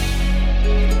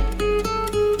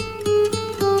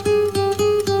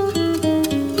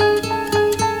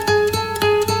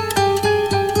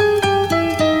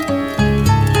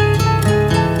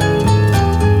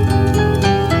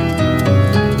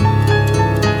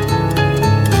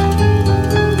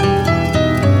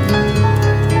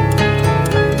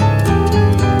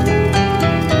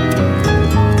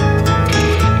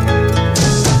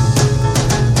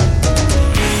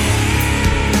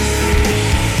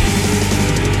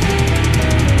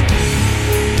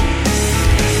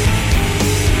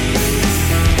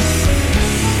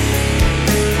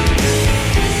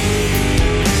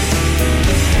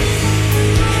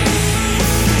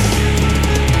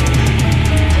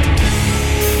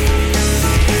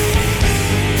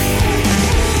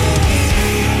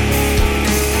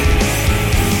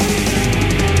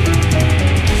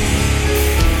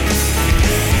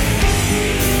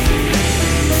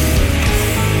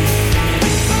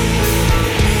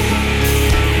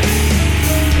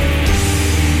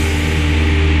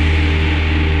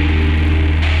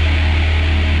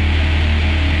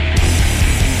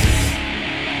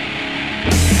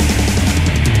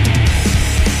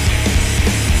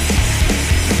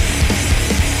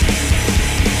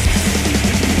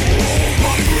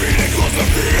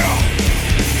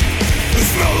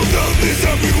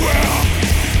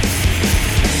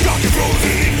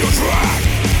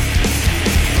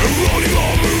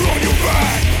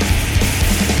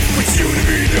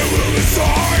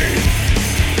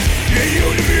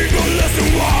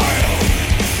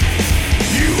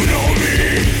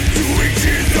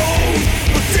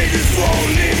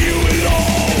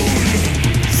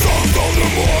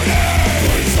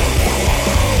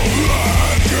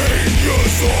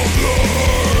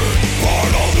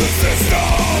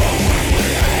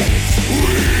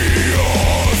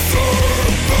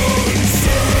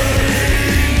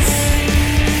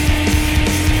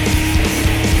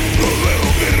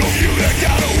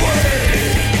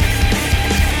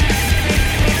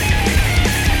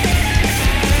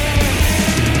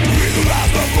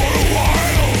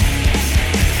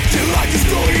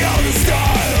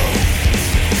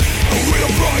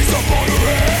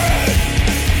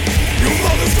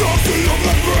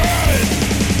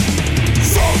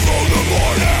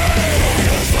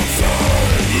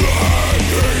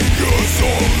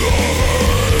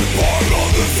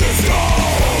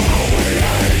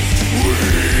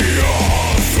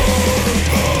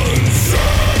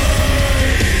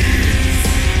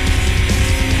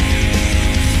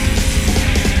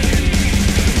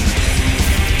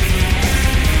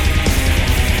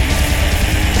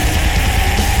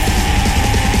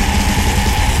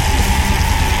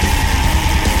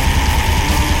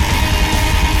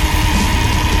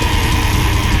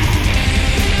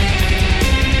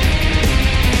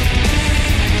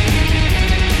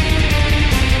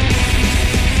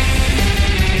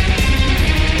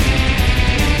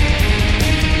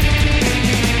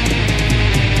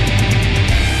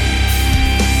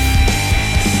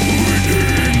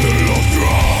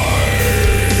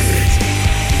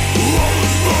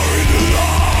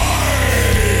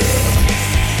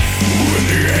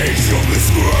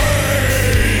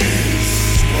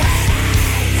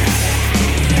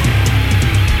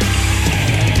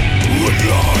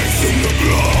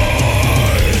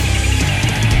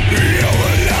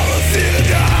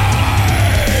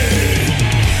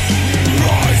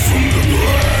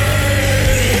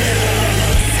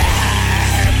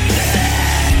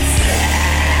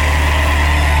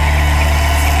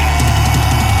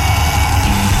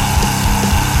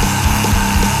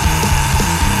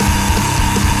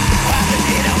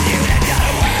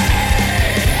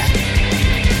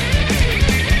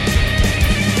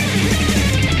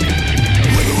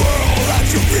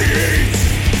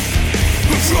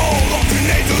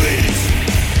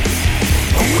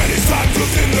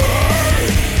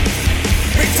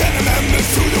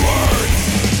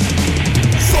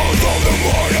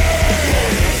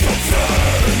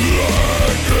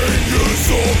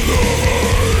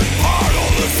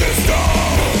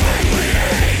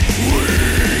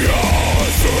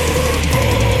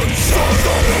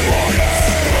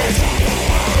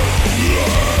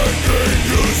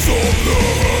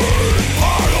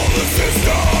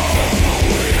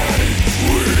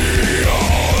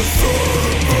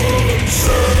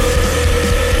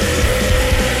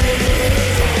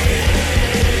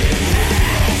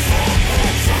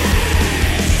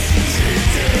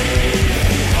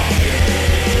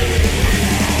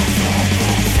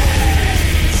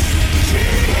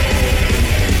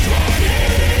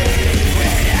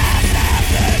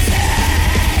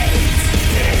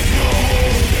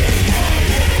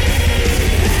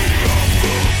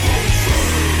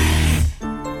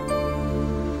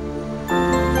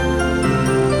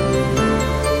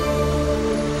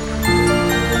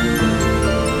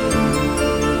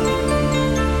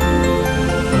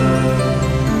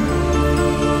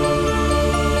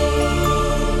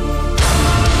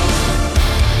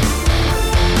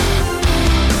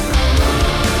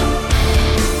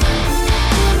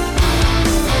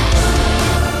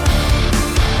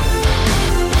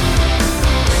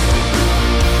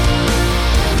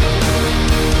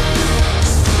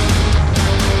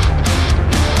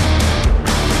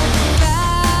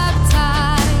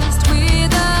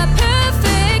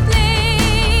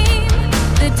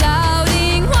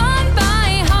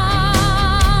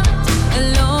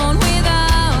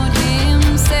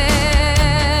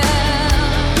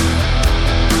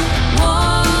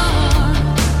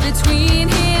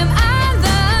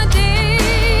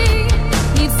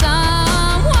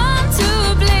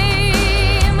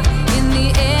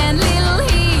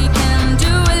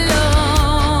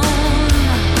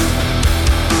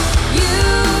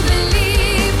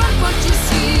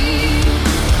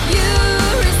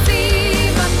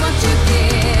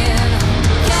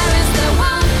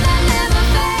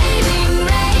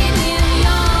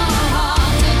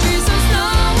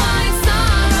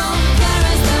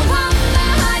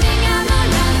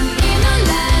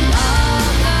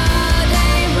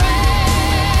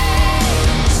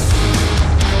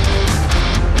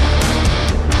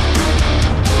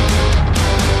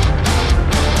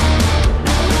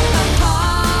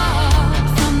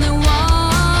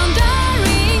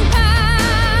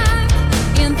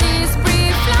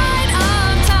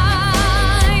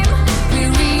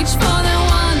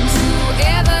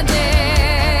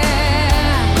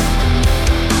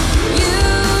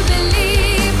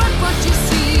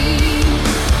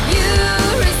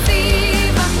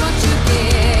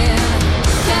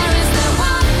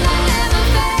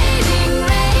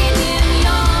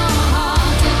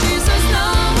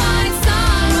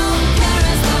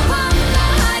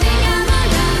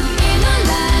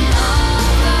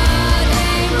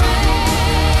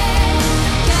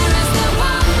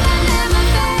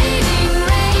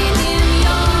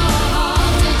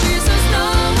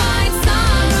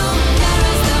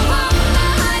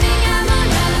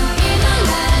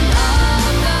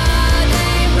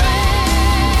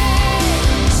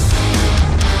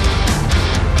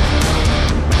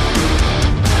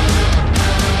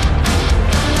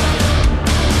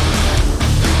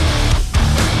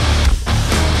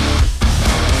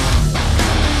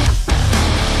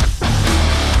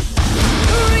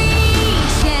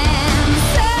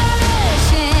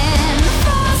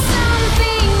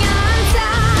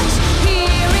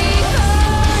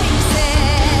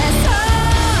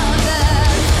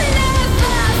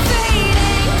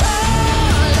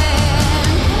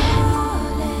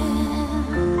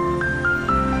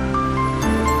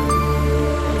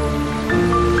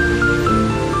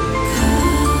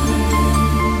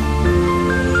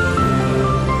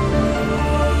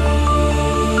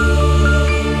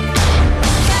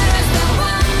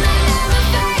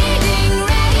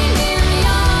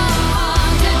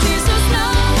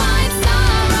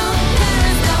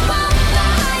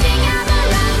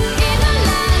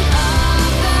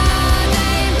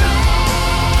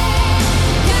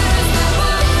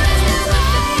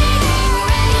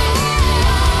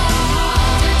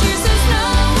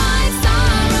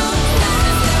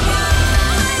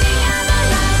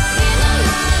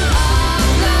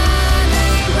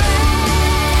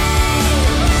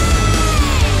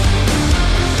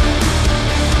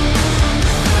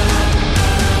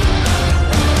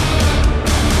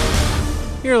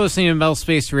 You're listening to Metal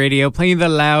Space Radio, playing the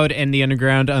loud and the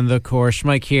underground on the core.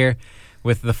 Schmike here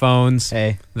with the phones,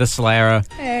 Hey. the Slara,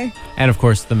 Hey. and of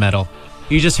course the metal.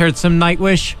 You just heard some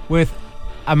Nightwish with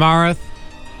Amarath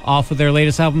off of their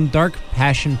latest album, Dark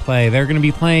Passion Play. They're going to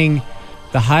be playing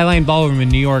the Highline Ballroom in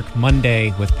New York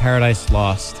Monday with Paradise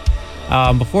Lost.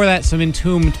 Before that, some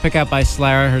Entombed pick out by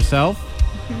Slara herself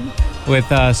with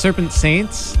Serpent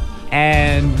Saints,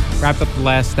 and wrapped up the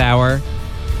last hour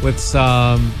with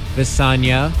some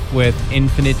Visanya with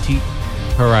Infinity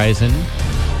Horizon.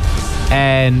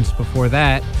 And before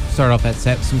that, start off that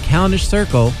set with some Calendish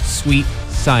Circle, Sweet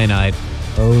Cyanide.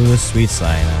 Oh, the Sweet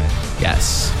Cyanide.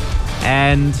 Yes.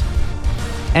 And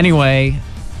anyway,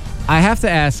 I have to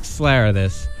ask Slara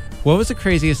this. What was the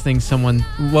craziest story someone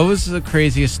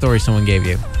gave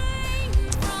you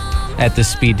at this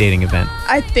speed dating event?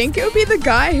 I think it would be the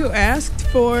guy who asked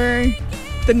for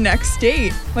the next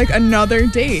date, like another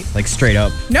date. Like straight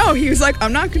up. No, he was like,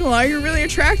 I'm not gonna lie, you're really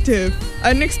attractive.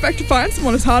 I didn't expect to find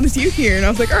someone as hot as you here. And I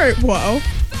was like, all right, whoa.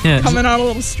 Yeah. Coming out a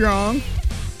little strong.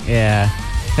 Yeah.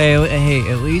 Hey,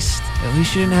 at least you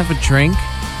didn't have a drink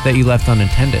that you left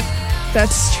unattended.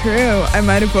 That's true. I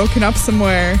might have woken up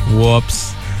somewhere.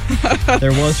 Whoops.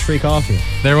 There was free coffee.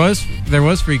 There was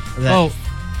free. It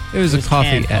was a coffee.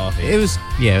 Canned coffee. It was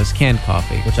canned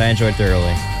coffee, Which I enjoyed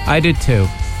thoroughly. I did too.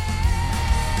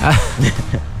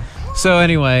 So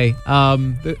anyway,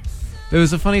 there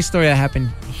was a funny story that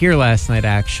happened here last night,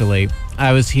 actually.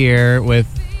 I was here with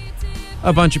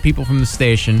a bunch of people from the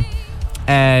station,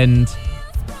 and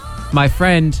my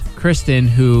friend Kristen,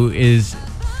 who is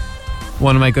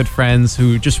one of my good friends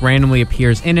who just randomly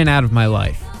appears in and out of my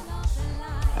life.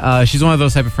 She's one of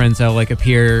those type of friends that'll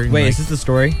appear. Wait, is this the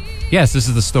story? Yes, this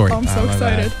is the story. Oh, I'm so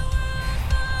excited.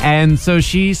 And so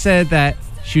she said that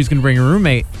she was going to bring a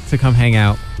roommate to come hang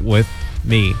out with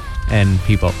me and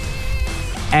people.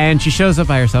 And she shows up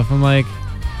by herself. I'm like,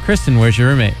 Kristen, where's your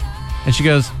roommate? And she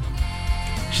goes,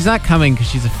 she's not coming because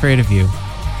she's afraid of you.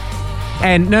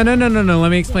 And no. Let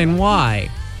me explain why.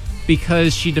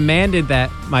 Because she demanded that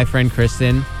my friend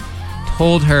Kristen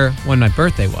told her when my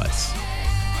birthday was.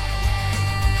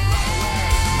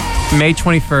 May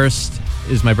 21st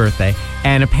is my birthday.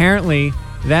 And apparently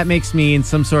that makes me in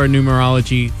some sort of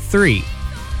numerology 3.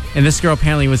 And this girl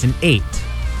apparently was an 8.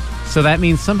 So that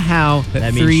means somehow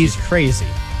that means threes... she's crazy.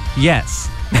 Yes.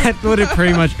 That's what it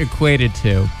pretty much equated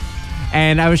to.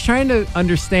 And I was trying to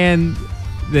understand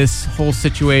this whole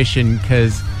situation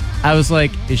because I was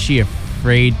like, is she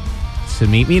afraid to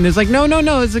meet me? And it's like, no,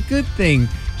 it's a good thing.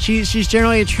 She's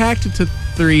generally attracted to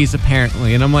 3s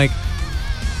apparently. And I'm like,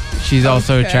 she's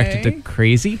also attracted to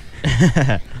crazy?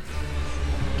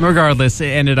 Regardless, it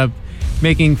ended up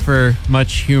making for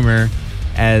much humor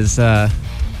as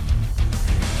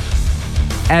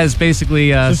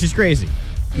basically... so she's crazy.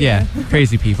 Yeah,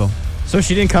 crazy people. So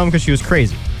she didn't come because she was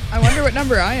crazy. I wonder what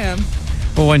number I am.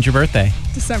 Well, when's your birthday?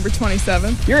 December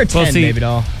 27th. You're a 10, baby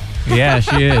doll. Yeah,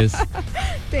 she is.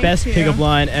 Best pickup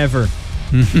line ever.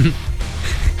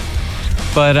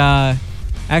 But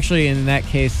actually, in that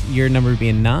case, your number would be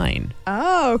a 9.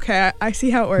 Oh, okay. I see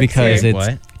how it works. Because here.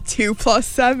 it's 2 plus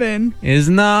 7 is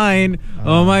 9.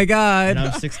 Oh my God. And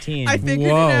I'm 16. I figured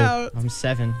it out. I'm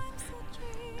 7.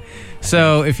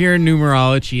 So if you're a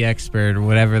numerology expert or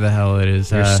whatever the hell it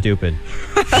is, you're stupid.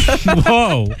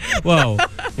 Whoa.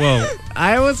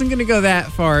 I wasn't going to go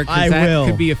that far because that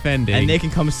could be offending. And they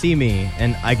can come see me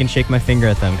and I can shake my finger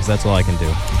at them because that's all I can do.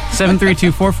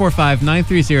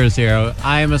 732-445-9300.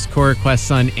 IMS Core requests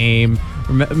on AIM,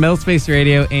 Metal Space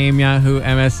Radio, AIM, Yahoo,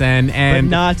 MSN, and... But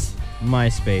not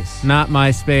MySpace. Not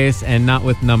MySpace and not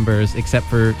with numbers except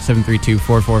for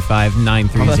 732-445-9300.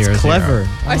 Oh, that's clever.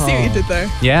 I see what you did there.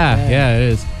 Yeah, it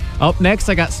is. Up next,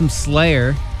 I got some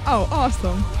Slayer. Oh,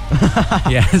 awesome.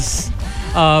 Yes.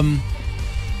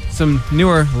 Some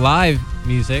newer live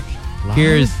music.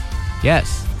 Here's,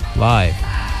 live.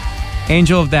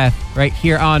 Angel of Death, right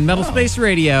here on Metal Space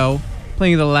Radio,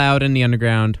 playing the loud and the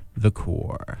underground, The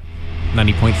Core.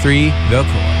 90.3, The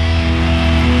Core.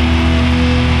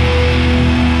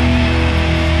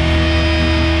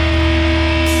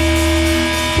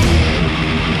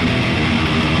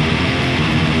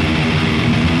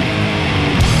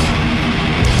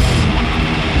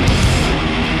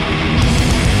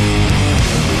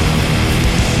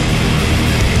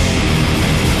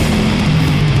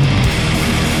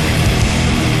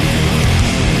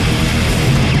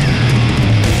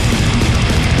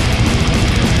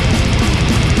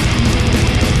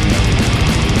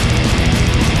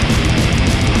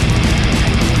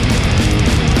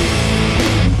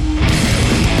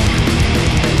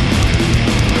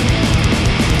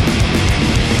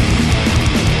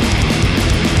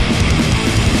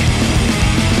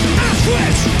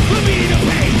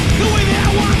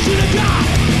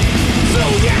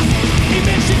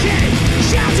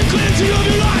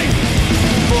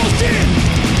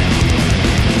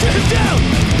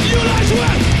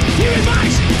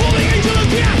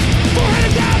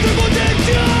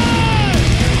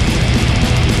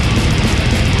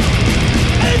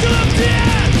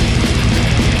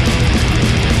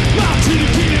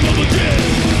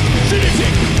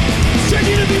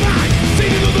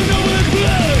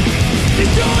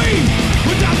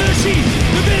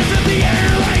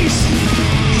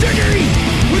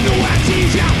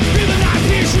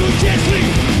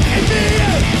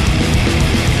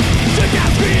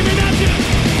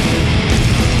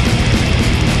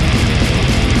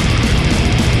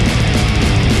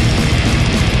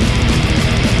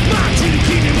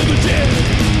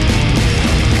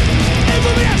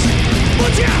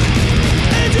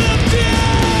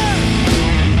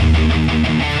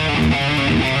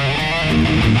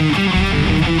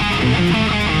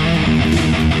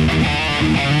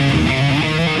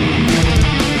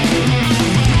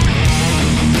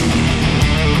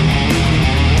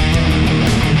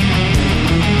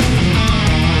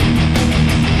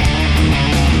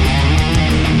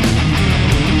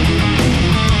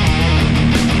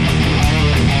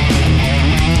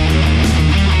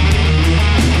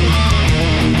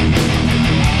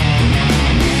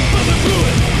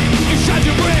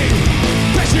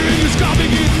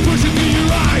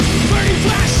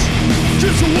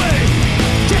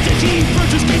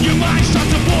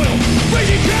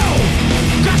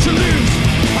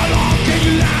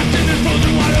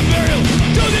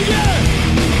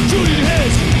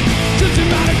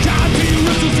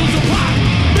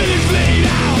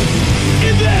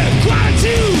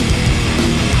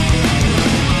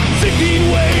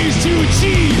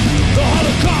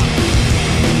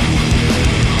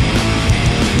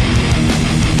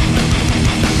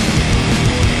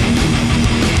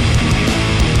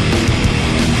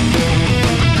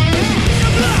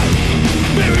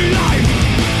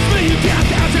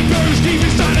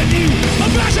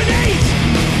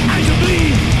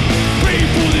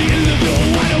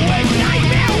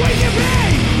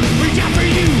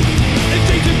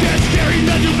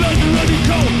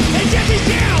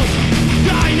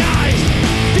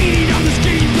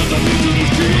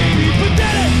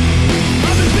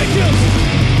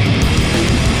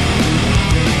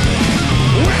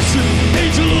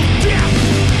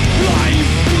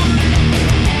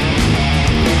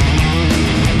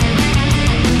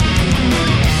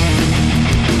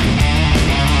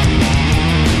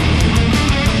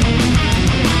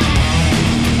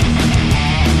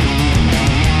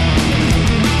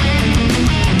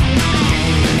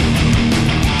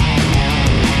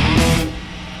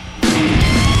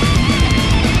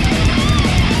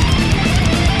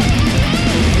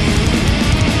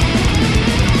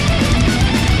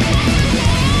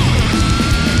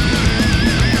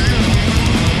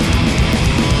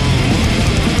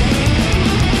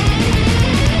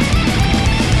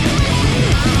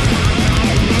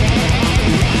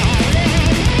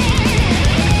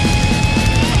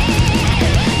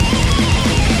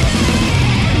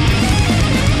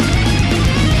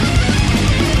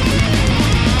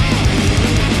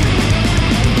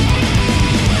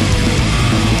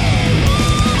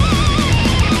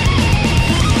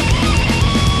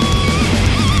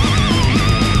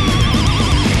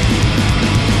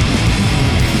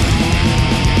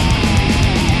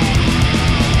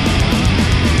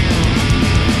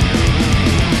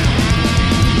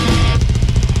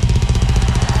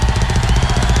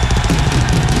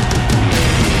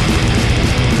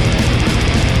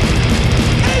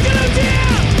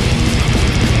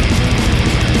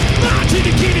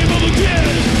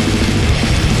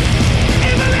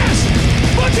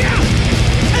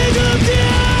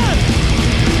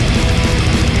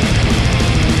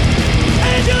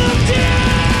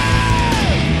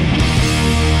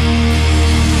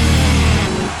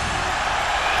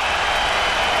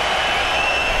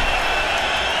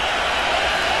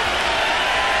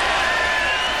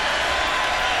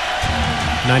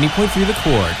 90.3 The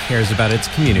Core cares about its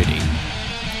community.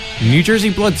 New Jersey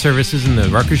Blood Services and the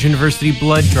Rutgers University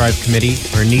Blood Drive Committee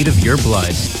are in need of your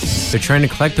blood. They're trying to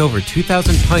collect over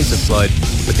 2,000 pints of blood,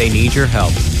 but they need your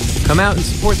help. Come out and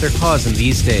support their cause in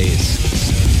these days.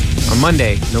 On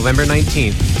Monday, November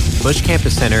 19th, Bush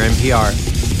Campus Center, NPR,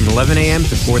 from 11 a.m.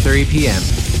 to 4:30 p.m.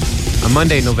 On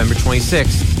Monday, November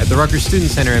 26th, at the Rutgers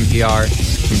Student Center, NPR,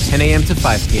 from 10 a.m. to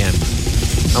 5 p.m.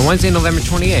 On Wednesday, November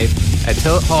 28th, at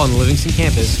Tillett Hall on the Livingston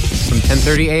campus, from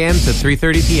 10:30 a.m. to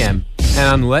 3:30 p.m. And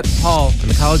on Wet Hall on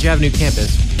the College Avenue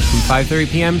campus, from 5:30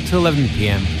 p.m. to 11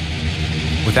 p.m.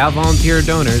 Without volunteer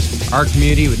donors, our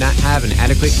community would not have an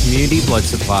adequate community blood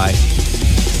supply.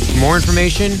 For more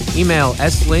information, email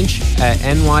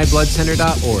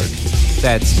slynch@nybloodcenter.org.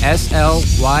 That's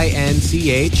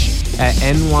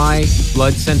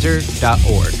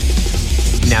slynch@nybloodcenter.org.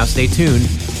 Now stay tuned.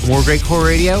 More Great Core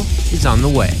Radio is on the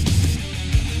way.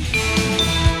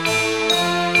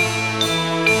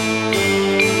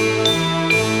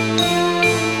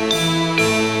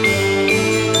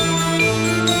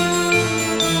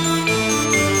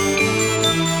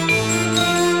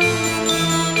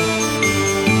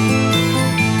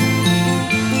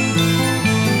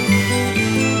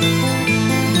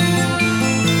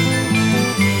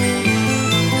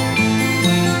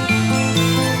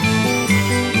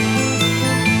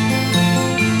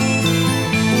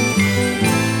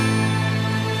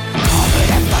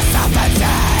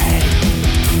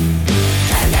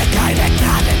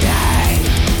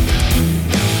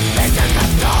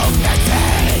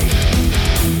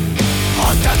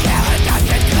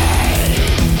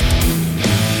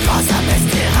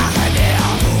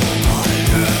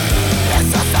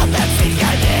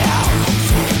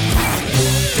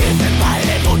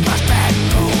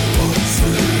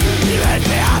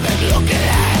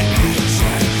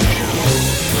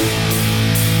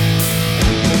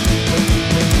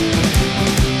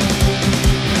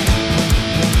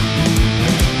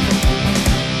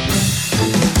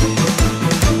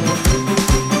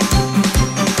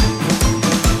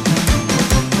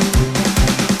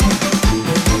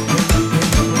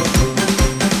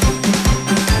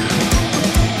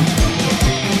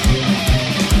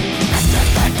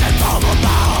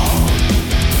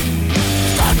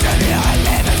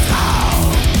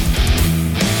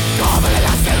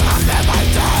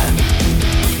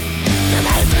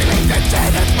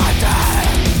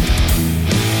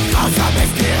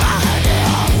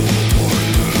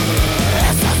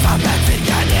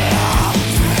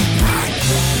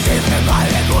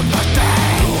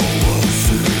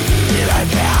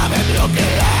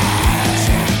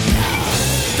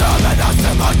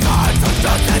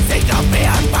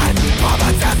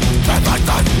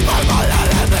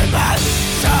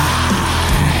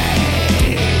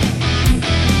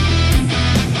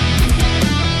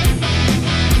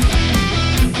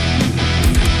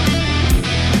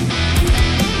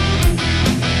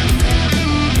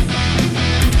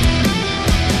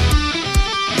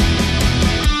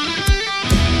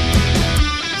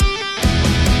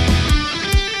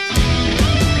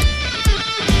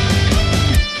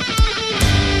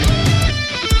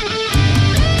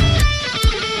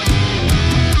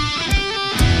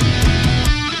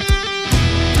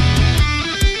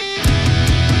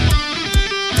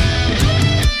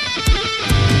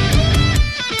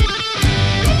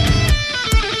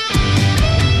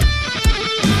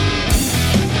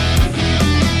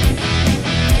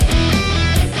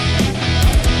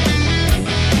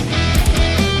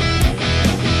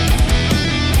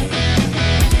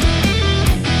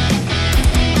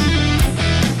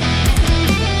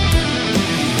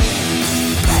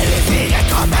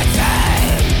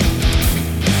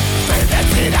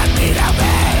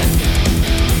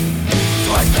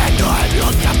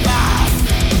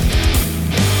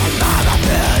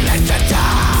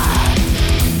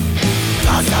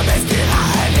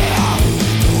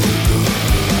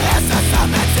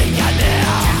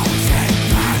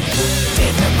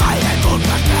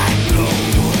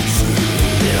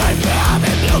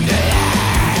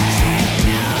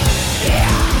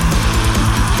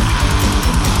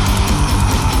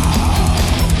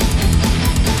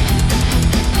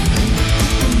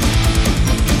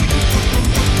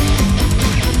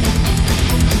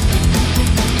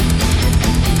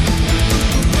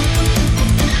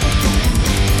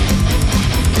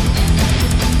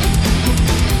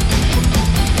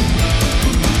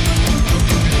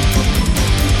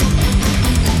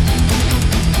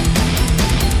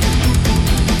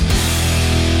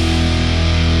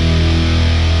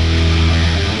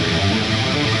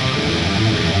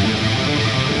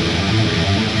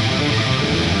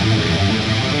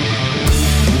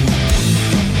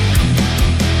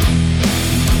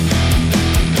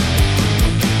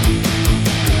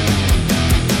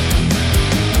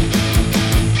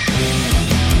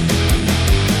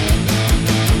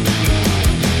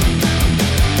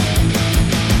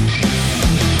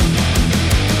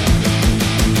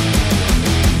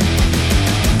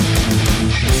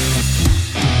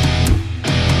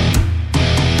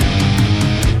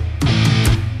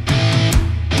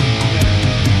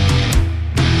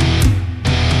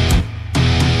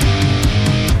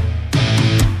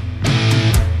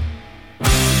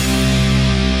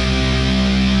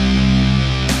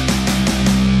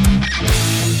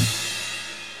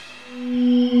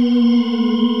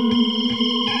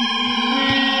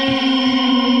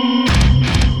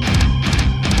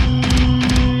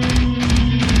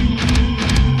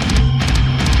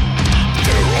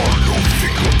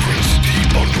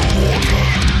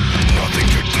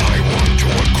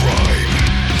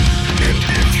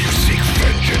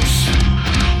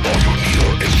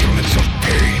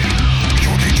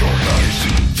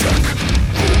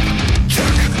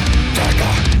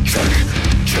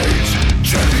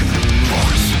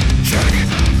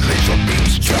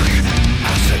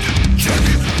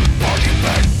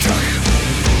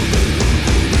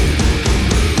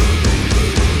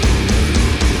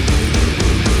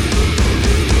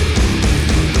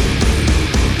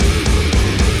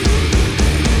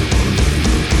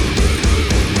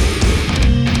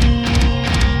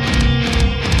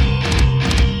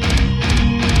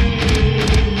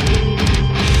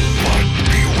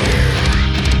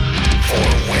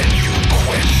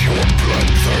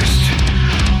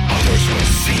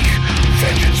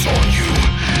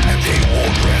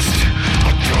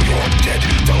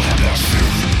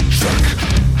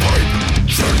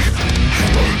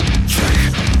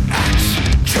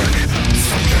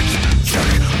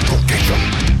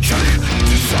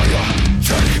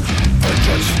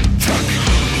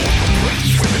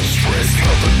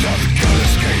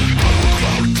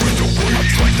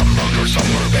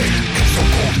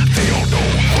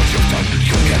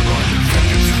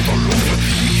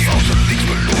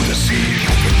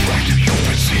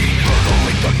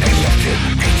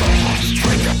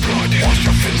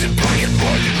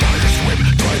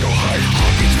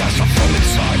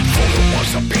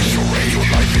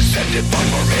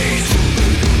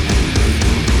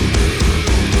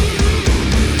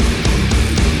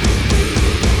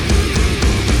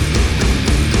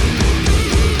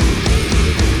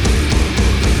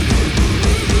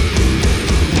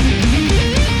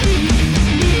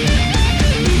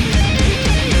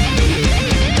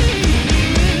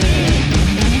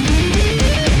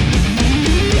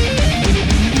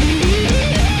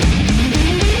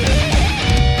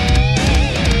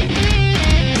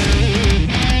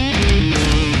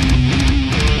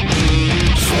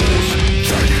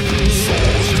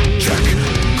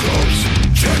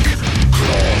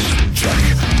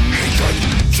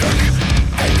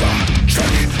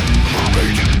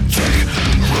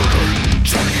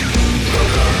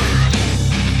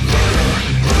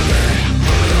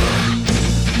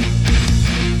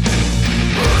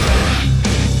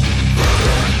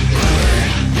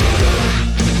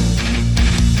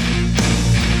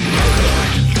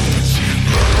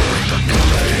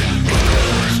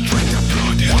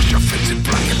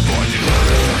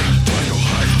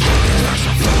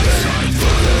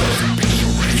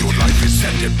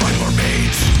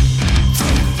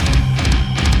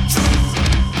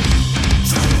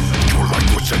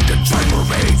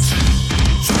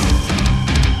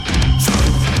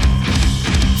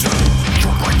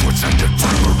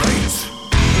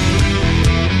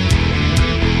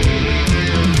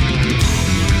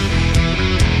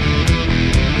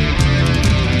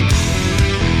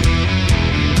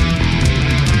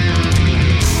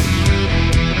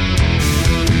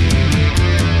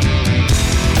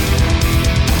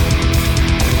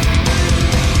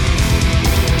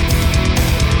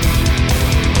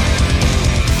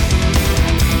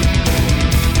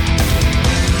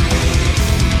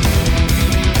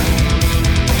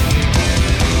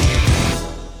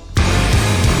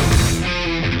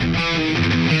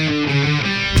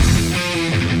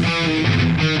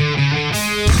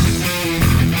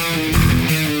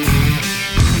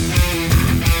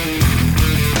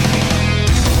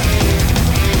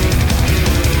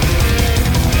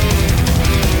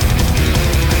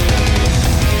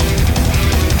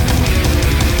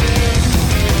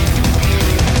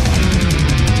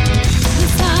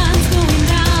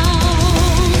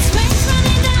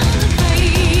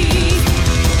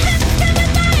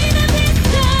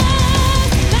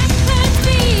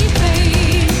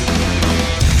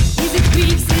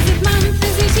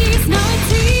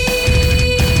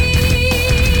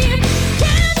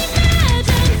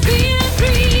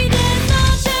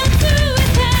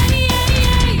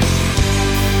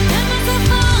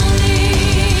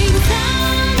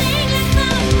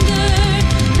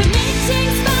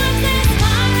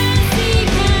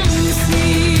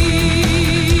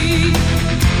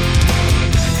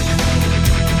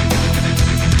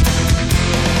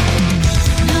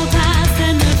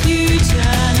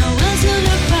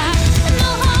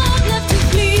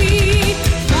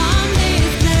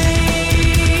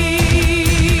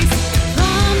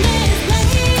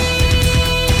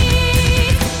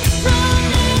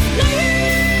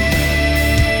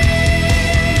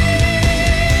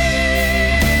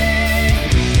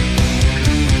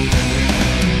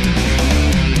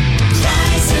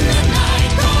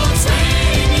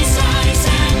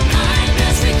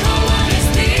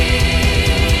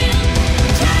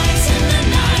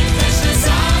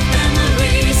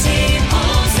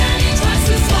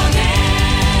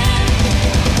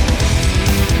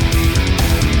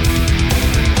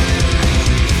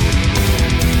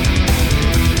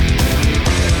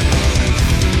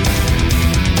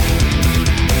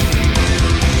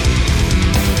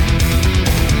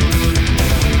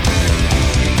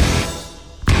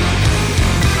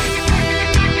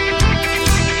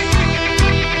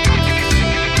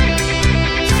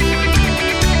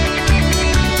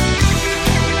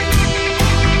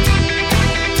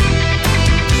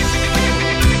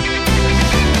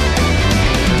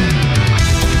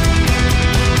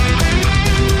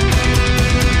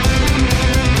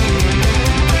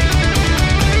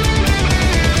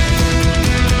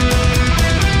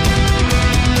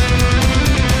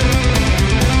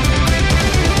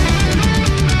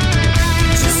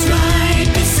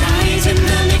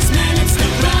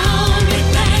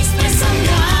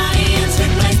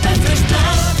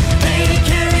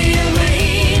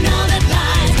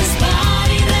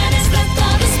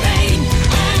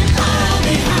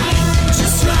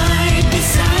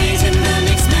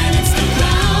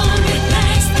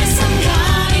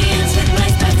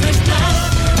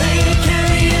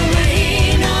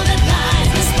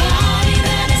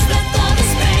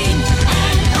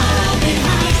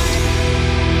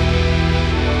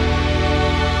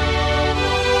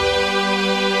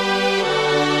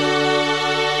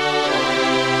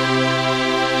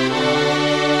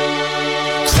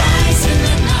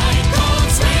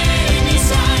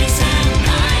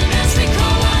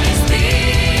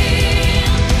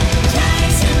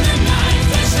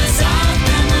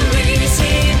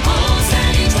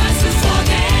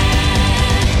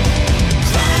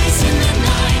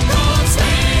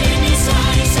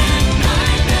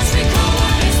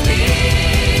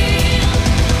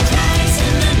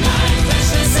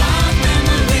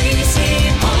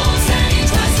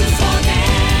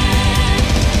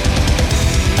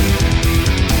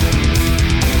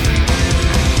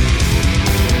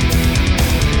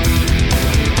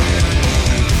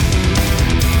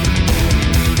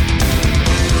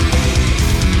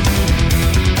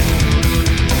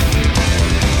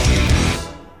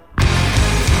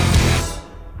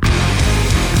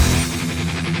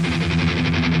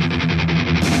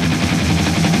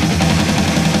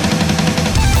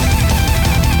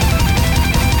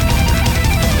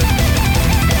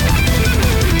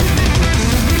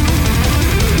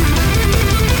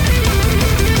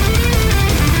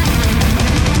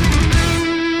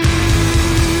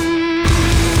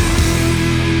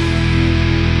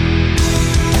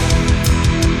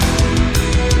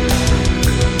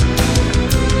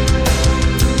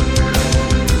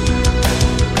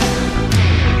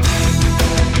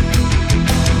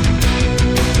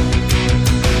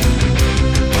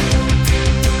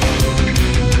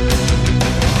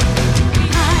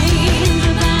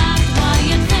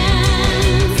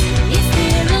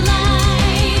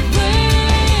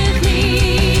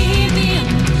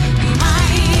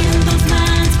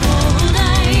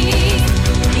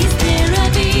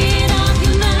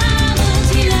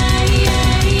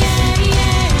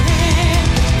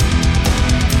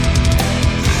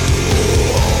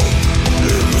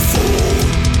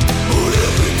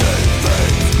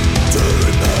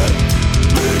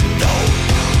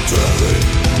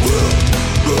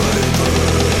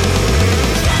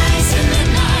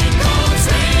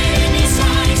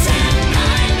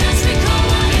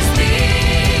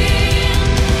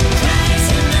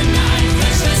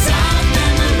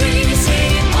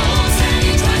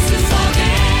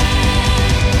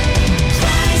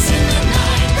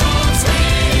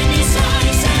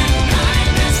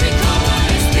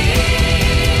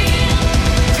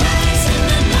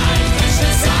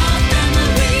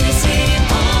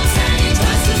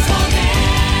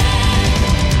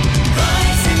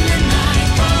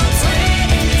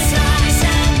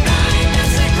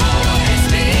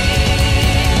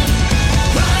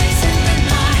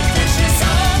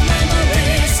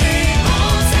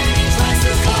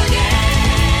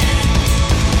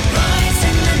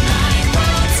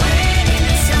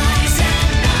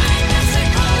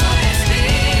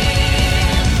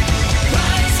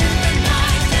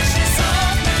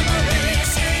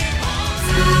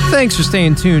 Thanks for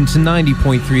staying tuned to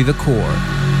 90.3 The Core.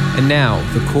 And now,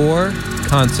 The Core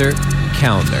Concert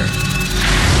Calendar.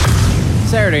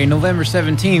 Saturday, November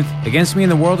 17th, Against Me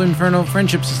and the World Inferno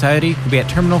Friendship Society will be at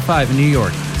Terminal 5 in New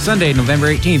York. Sunday, November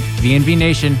 18th, VNV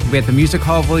Nation will be at the Music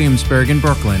Hall of Williamsburg in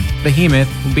Brooklyn. Behemoth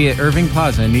will be at Irving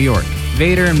Plaza in New York.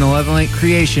 Vader and Malevolent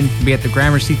Creation will be at the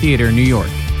Gramercy Theater in New York.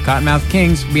 Cottonmouth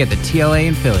Kings will be at the TLA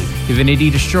in Philly.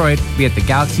 Divinity Destroyed will be at the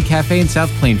Galaxy Cafe in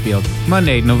South Plainfield.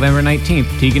 Monday, November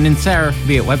 19th, Tegan and Sarah will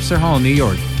be at Webster Hall in New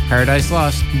York. Paradise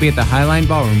Lost will be at the Highline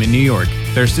Ballroom in New York.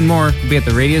 Thurston Moore will be at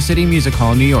the Radio City Music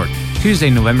Hall in New York.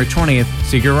 Tuesday, November 20th,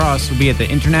 Sigur Rós will be at the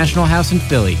International House in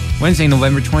Philly. Wednesday,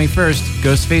 November 21st,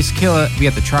 Ghostface Killah will be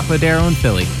at the Trocadero in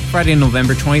Philly. Friday,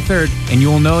 November 23rd, And You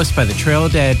Will Know Us by the Trail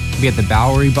of Dead will be at the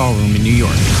Bowery Ballroom in New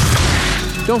York.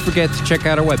 Don't forget to check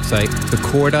out our website,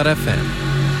 thecore.fm.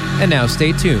 And now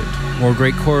stay tuned. More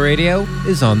great Core Radio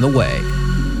is on the way.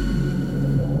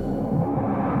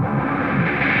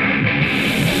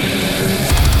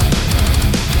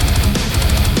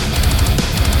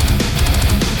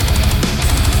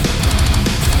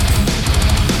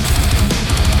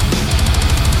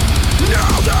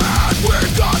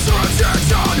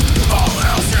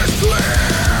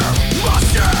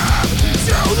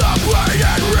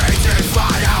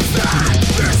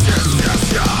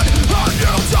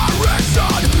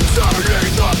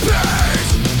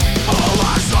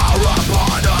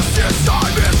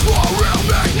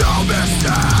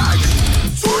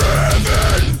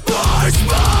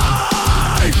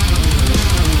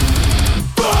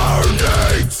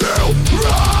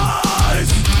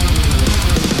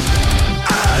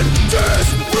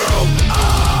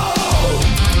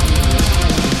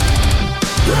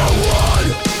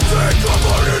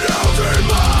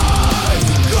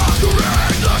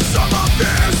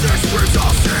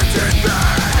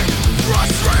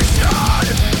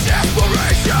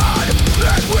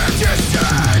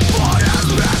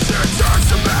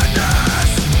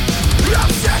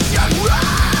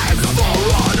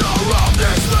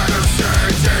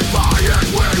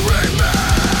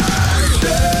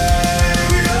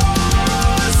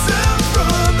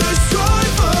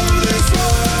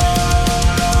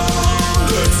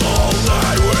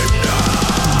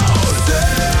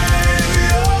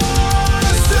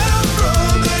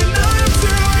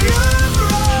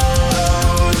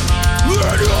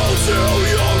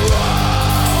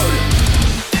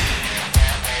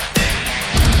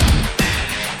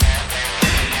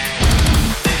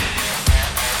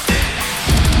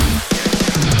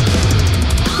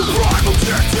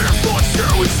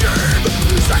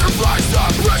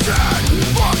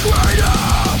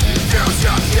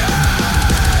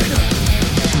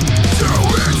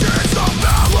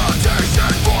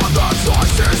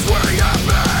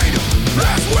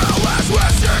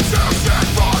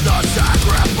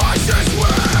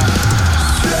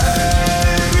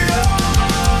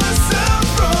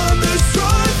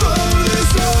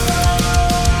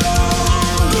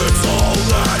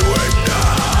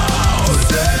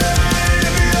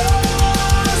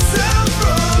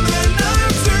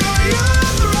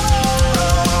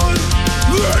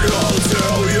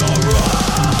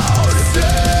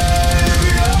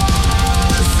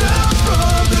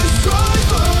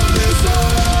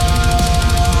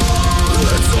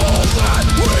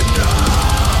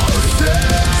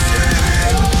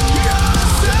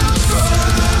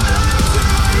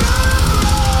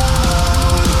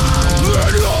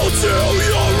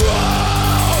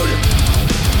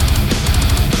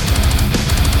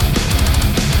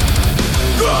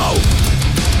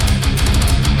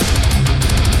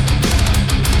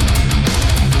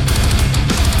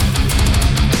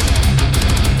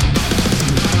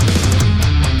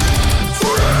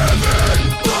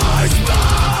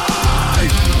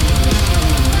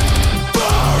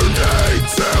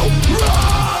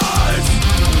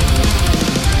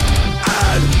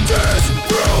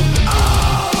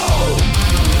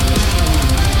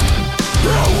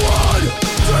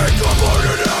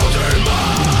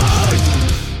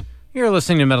 You're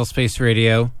listening to Metal Space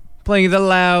Radio, playing the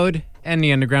loud and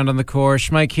the underground on the core.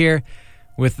 Schmike here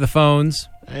with the phones.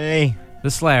 Hey. The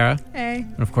Slara. Hey.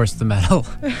 And of course the metal.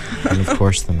 And of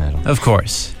course the metal. Of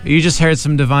course. You just heard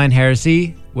some Divine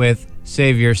Heresy with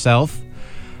Save Yourself.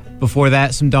 Before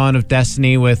that, some Dawn of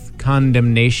Destiny with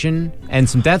Condemnation. And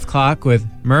some Death Clock with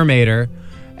Mermaider.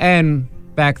 And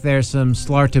back there, some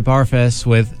Slartip Arfes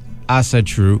with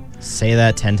Asatru. Say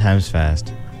that 10 times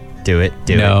fast. Do it,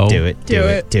 do No. it, do it, do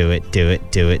it, do it, do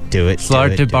it, do it, do it.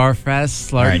 Slartip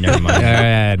Arfes. All right, never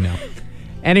mind. No.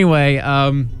 Anyway,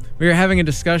 we were having a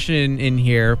discussion in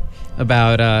here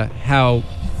about how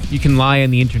you can lie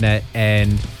on the internet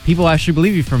and people actually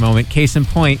believe you for a moment. Case in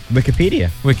point, Wikipedia.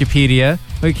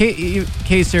 But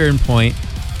case in point,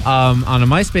 on a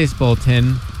MySpace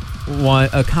bulletin,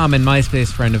 a common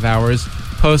MySpace friend of ours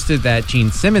posted that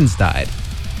Gene Simmons died.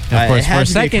 And of course, for a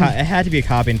second, it had to be a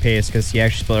copy and paste because he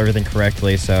actually spelled everything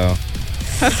correctly. So,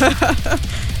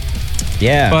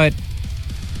 yeah. But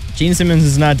Gene Simmons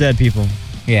is not dead, people.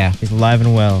 Yeah, he's alive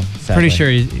and well. Sadly.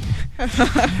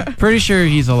 Pretty sure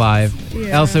he's alive. Yeah.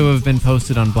 Else it would have been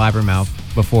posted on Blabbermouth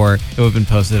before it would have been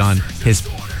posted on his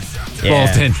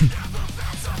bulletin.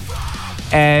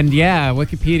 And yeah,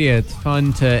 Wikipedia, it's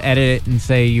fun to edit it and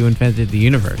say you invented the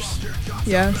universe.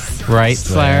 Yes. Right,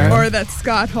 Slayer? Or that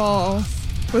Scott Hall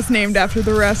was named after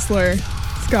the wrestler,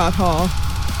 Scott Hall.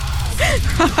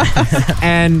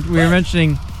 And we were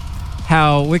mentioning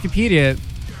how Wikipedia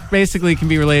basically can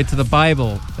be related to the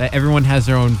Bible, that everyone has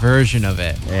their own version of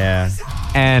it. Yeah.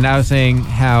 And I was saying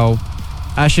how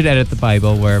I should edit the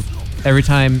Bible where every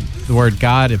time the word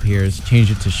God appears, change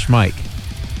it to Schmike.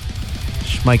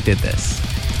 Schmike did this.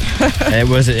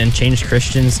 And changed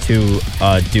Christians to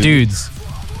dudes.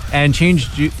 And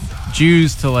changed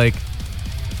Jews to like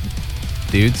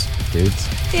dudes.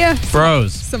 Yeah.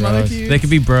 Bros. Some other dudes. They could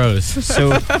be bros.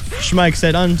 So Schmike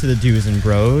said unto the dudes and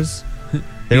bros,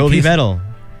 there will be metal.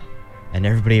 And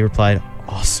everybody replied,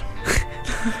 awesome.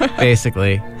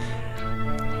 Basically.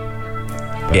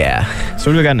 Yeah. So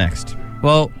what do we got next?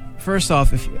 Well, first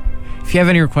off, if you have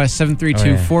any requests,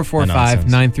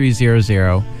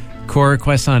 732-445-9300. Core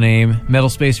requests on AIM, Metal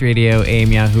Space Radio,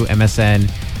 AIM, Yahoo, MSN,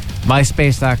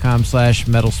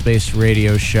 myspace.com/Metal Space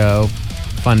Radio Show.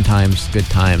 Fun times, good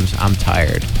times. I'm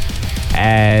tired.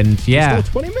 And yeah. There's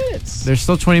still 20 minutes. There's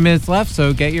still 20 minutes left,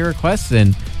 so get your requests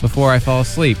in before I fall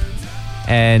asleep.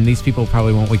 And these people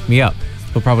probably won't wake me up.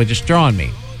 They'll probably just draw on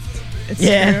me. It's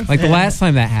Yeah. true. Like the last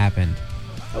time that happened.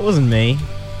 That wasn't me.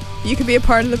 You could be a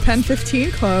part of the Pen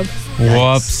 15 Club.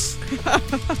 Whoops.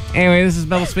 Anyway, this is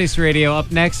Metal Space Radio.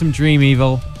 Up next, some Dream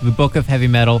Evil, the Book of Heavy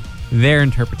Metal, their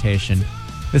interpretation.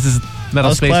 This is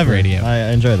Metal Space clever. Radio.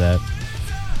 I enjoy that.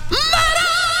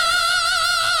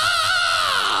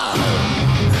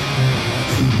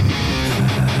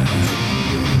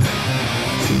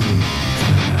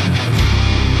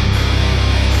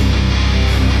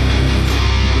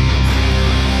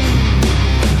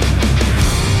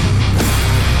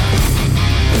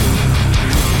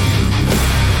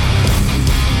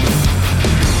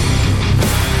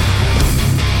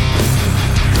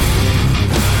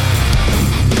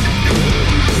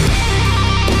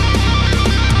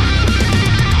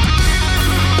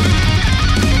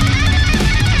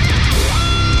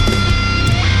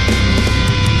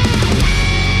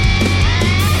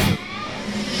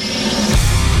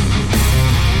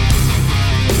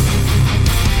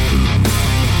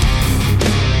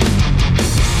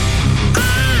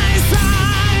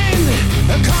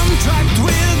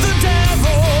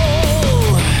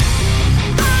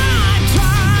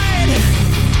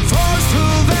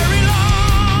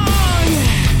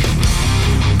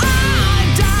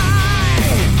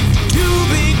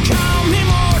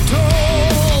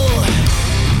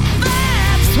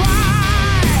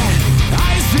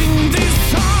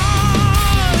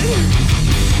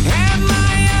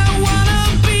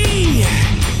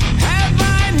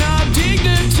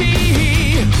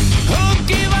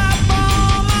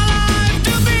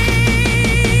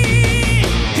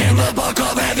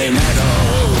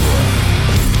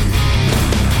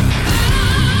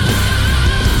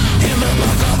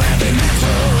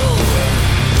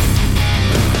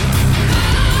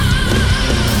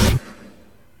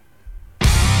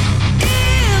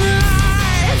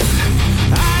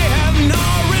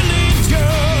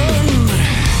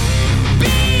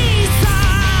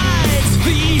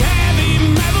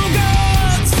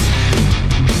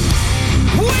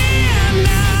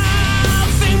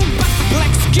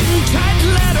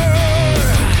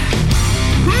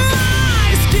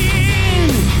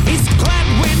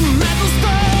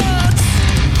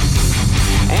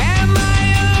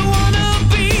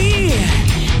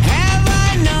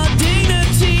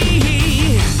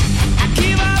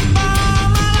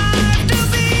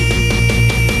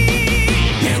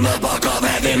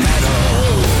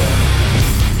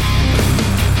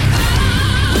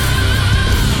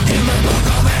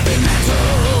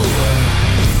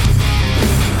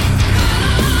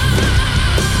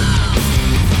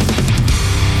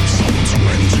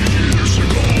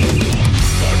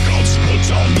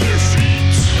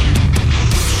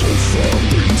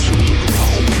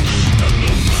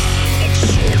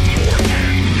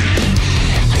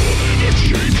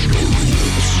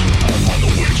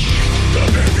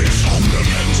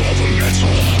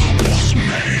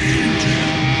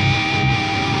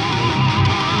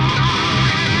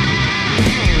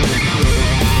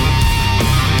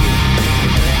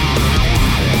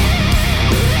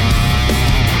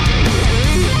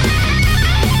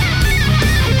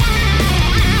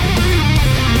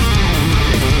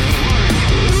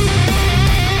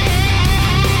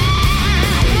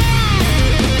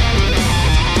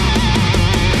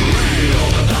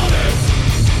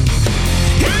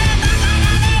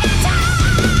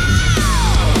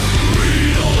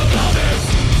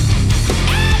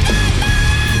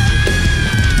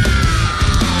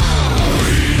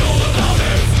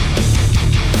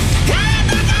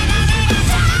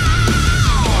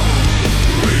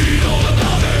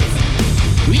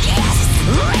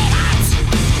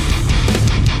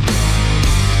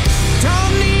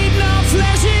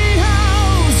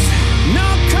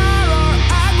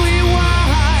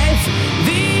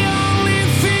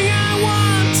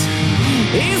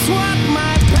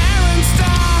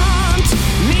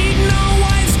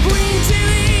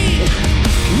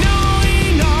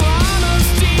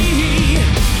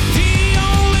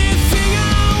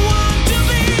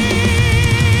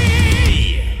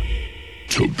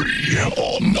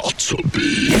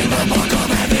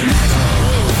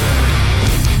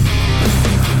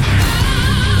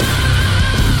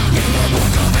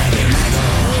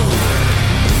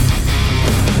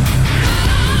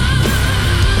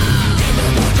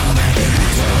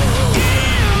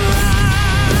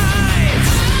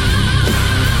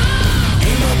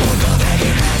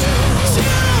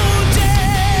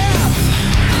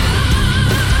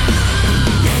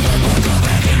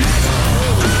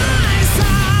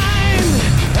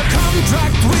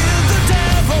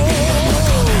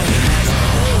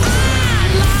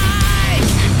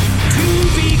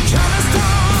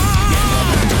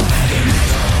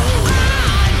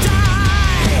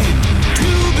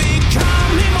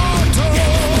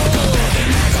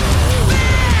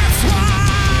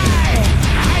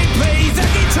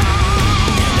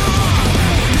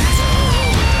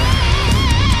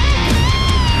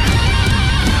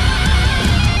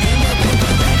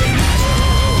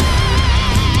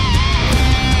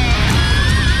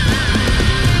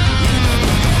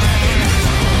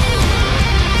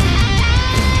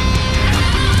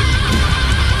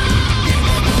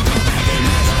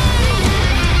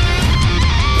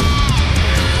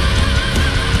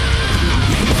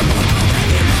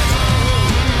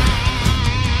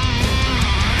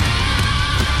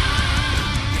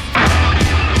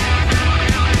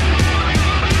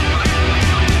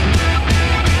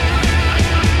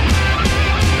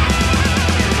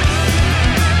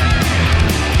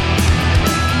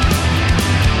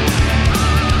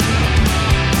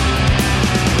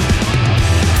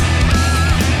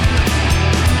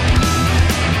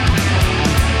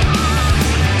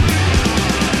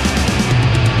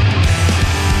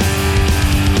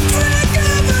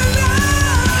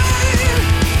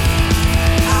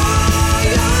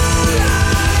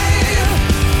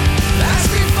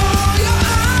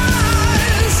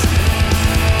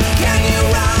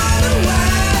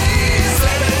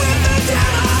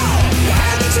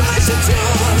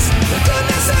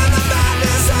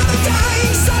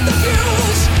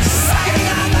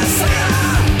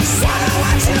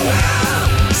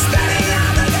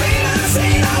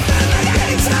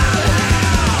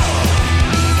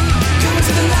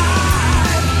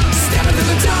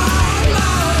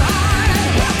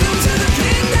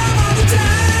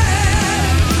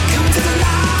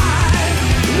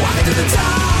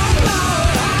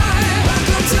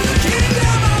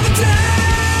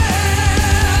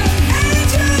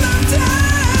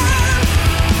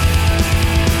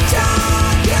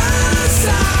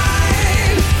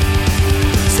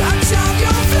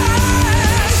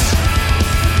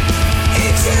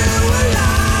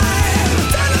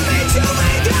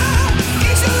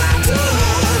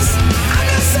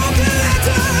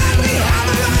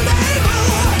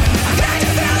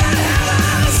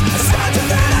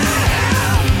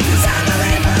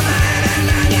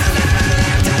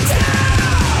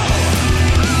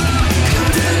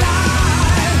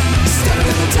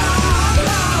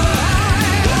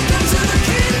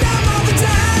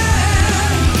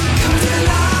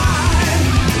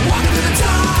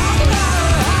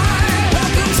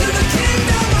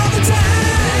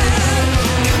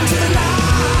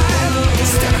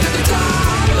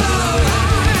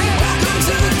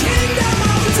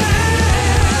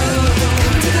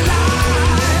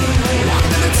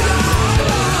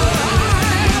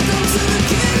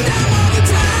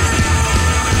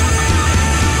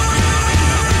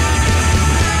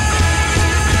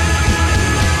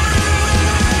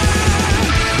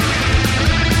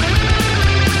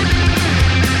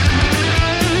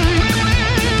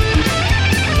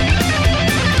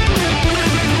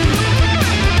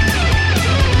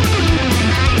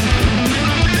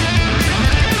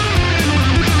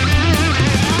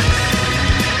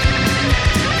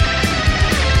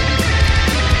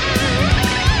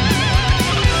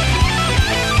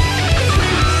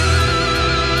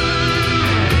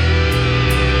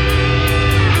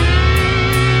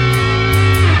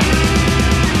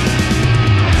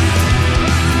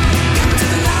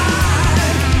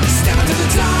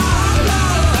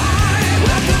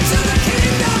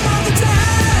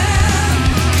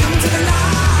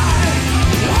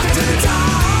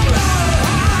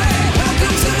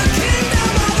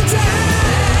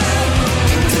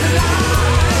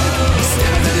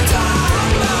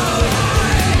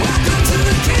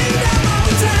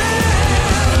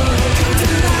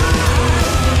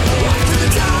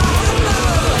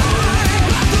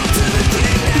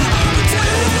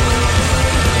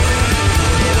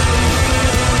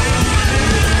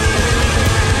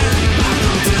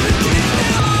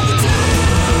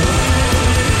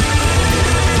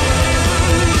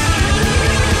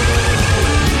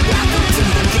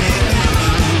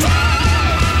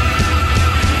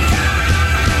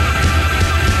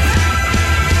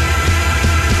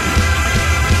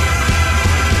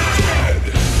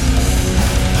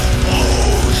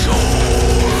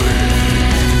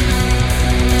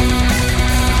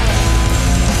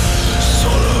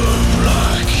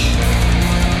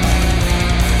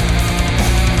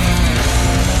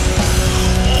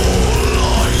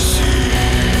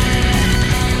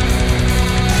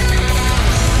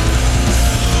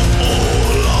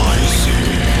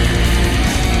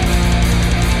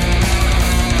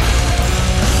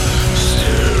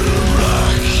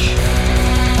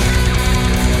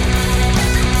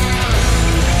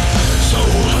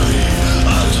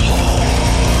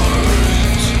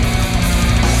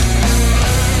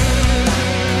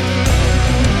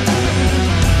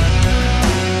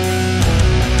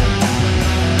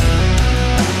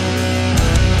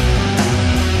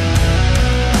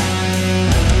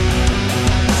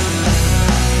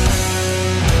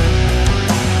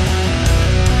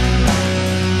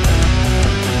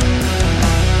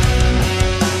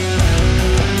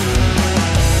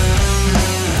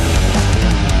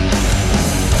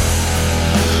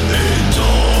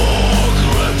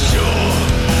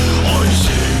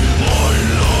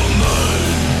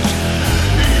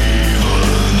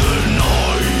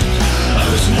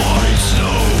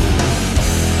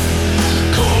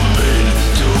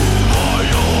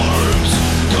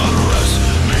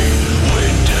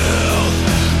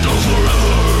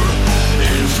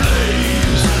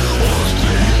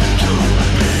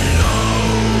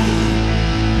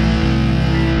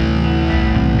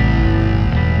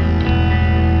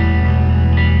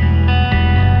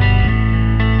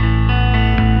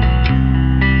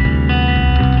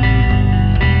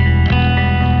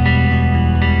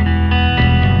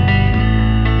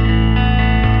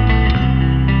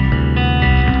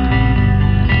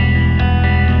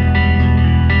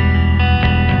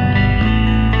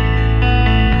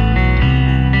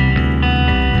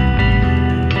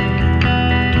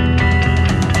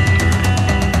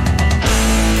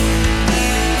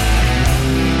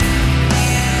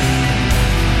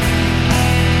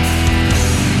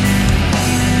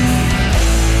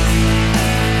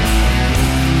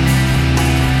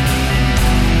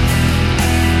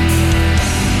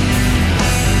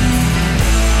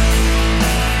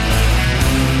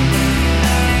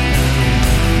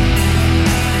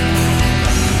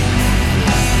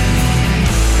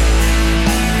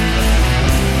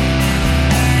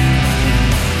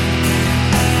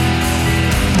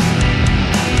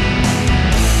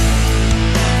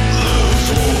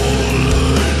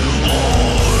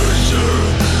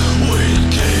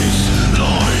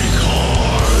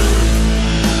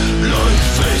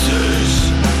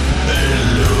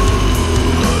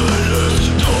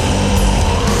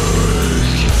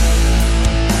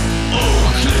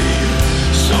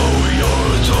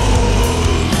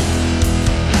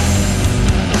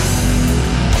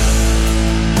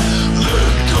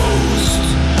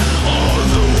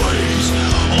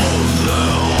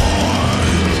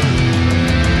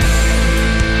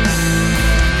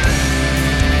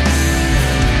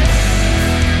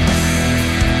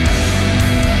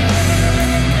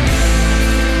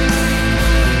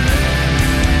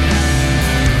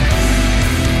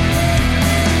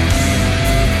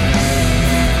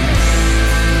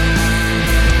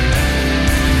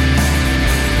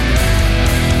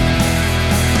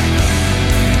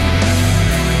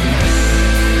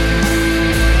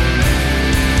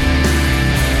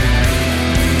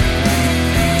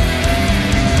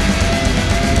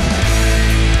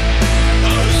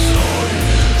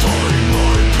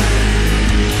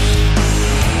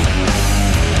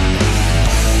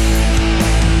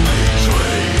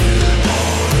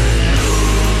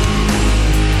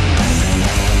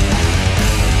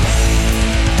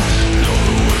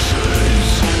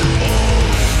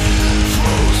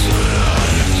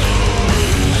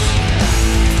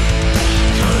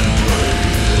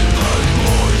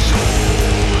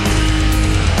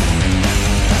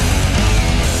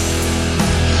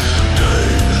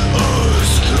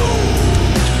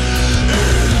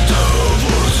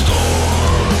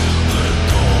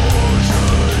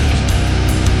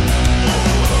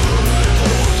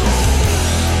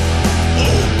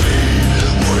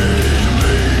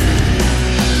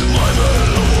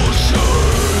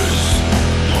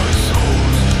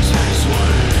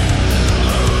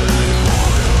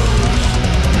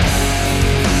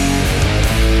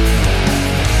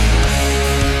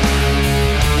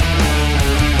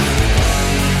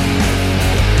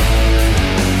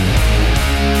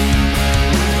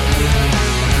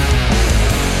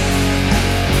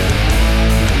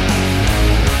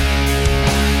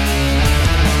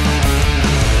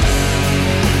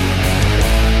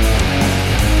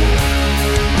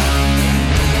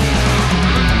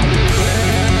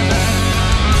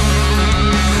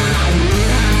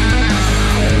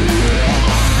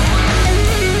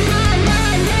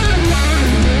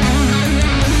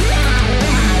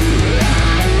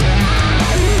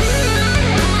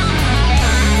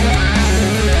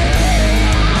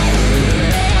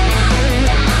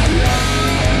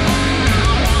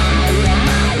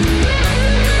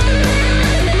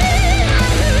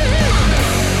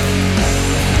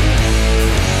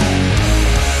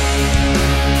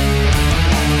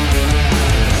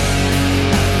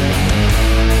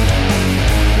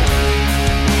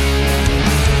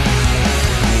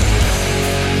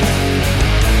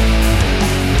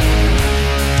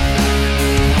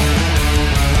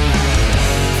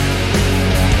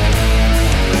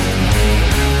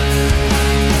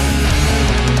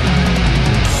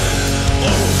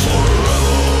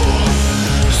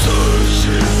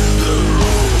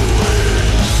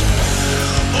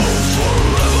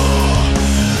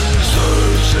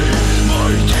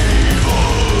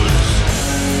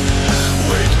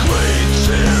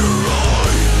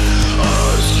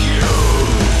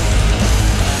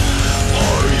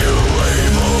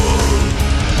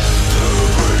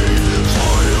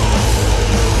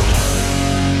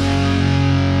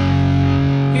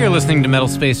 listening to Metal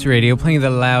Space Radio, playing the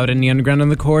loud and the underground on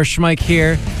the core. Schmike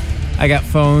here. I got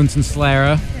Phones and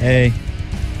Slara. Hey.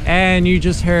 And you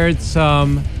just heard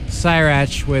some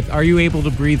Sirach with Are You Able to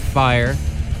Breathe Fire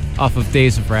off of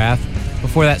Days of Wrath.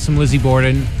 Before that, some Lizzie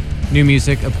Borden, new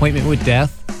music, Appointment with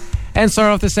Death. And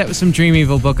start off the set with some Dream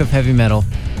Evil, Book of Heavy Metal.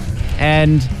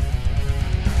 And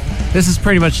this is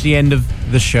pretty much the end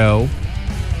of the show.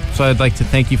 So I'd like to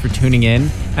thank you for tuning in.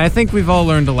 And I think we've all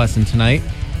learned a lesson tonight.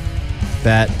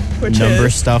 That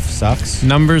number stuff sucks.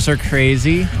 Numbers are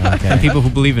crazy. Okay. And people who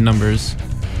believe in numbers.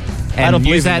 And I don't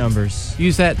believe in numbers.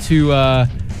 Use that to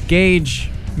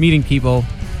gauge meeting people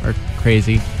are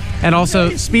crazy. And also,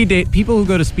 speed date. People who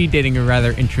go to speed dating are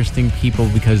rather interesting people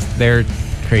because they're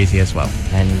crazy as well.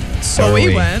 And so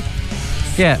we went.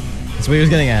 Yeah. That's what he was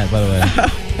getting at, by the way.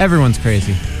 Everyone's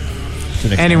crazy.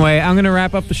 Anyway, I'm going to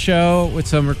wrap up the show with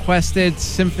some requested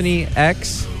Symphony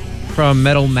X from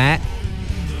Metal Matt.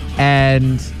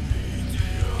 And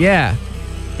yeah,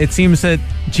 it seems that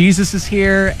Jesus is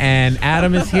here and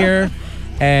Adam is here.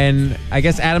 And I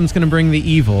guess Adam's going to bring the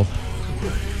evil.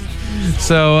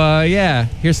 So yeah,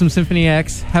 here's some Symphony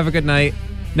X. Have a good night.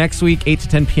 Next week, 8 to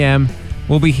 10 p.m.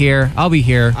 We'll be here. I'll be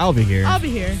here. I'll be here. I'll be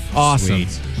here. Awesome.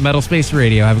 Sweet. Metal Space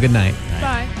Radio. Have a good night.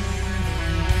 Bye.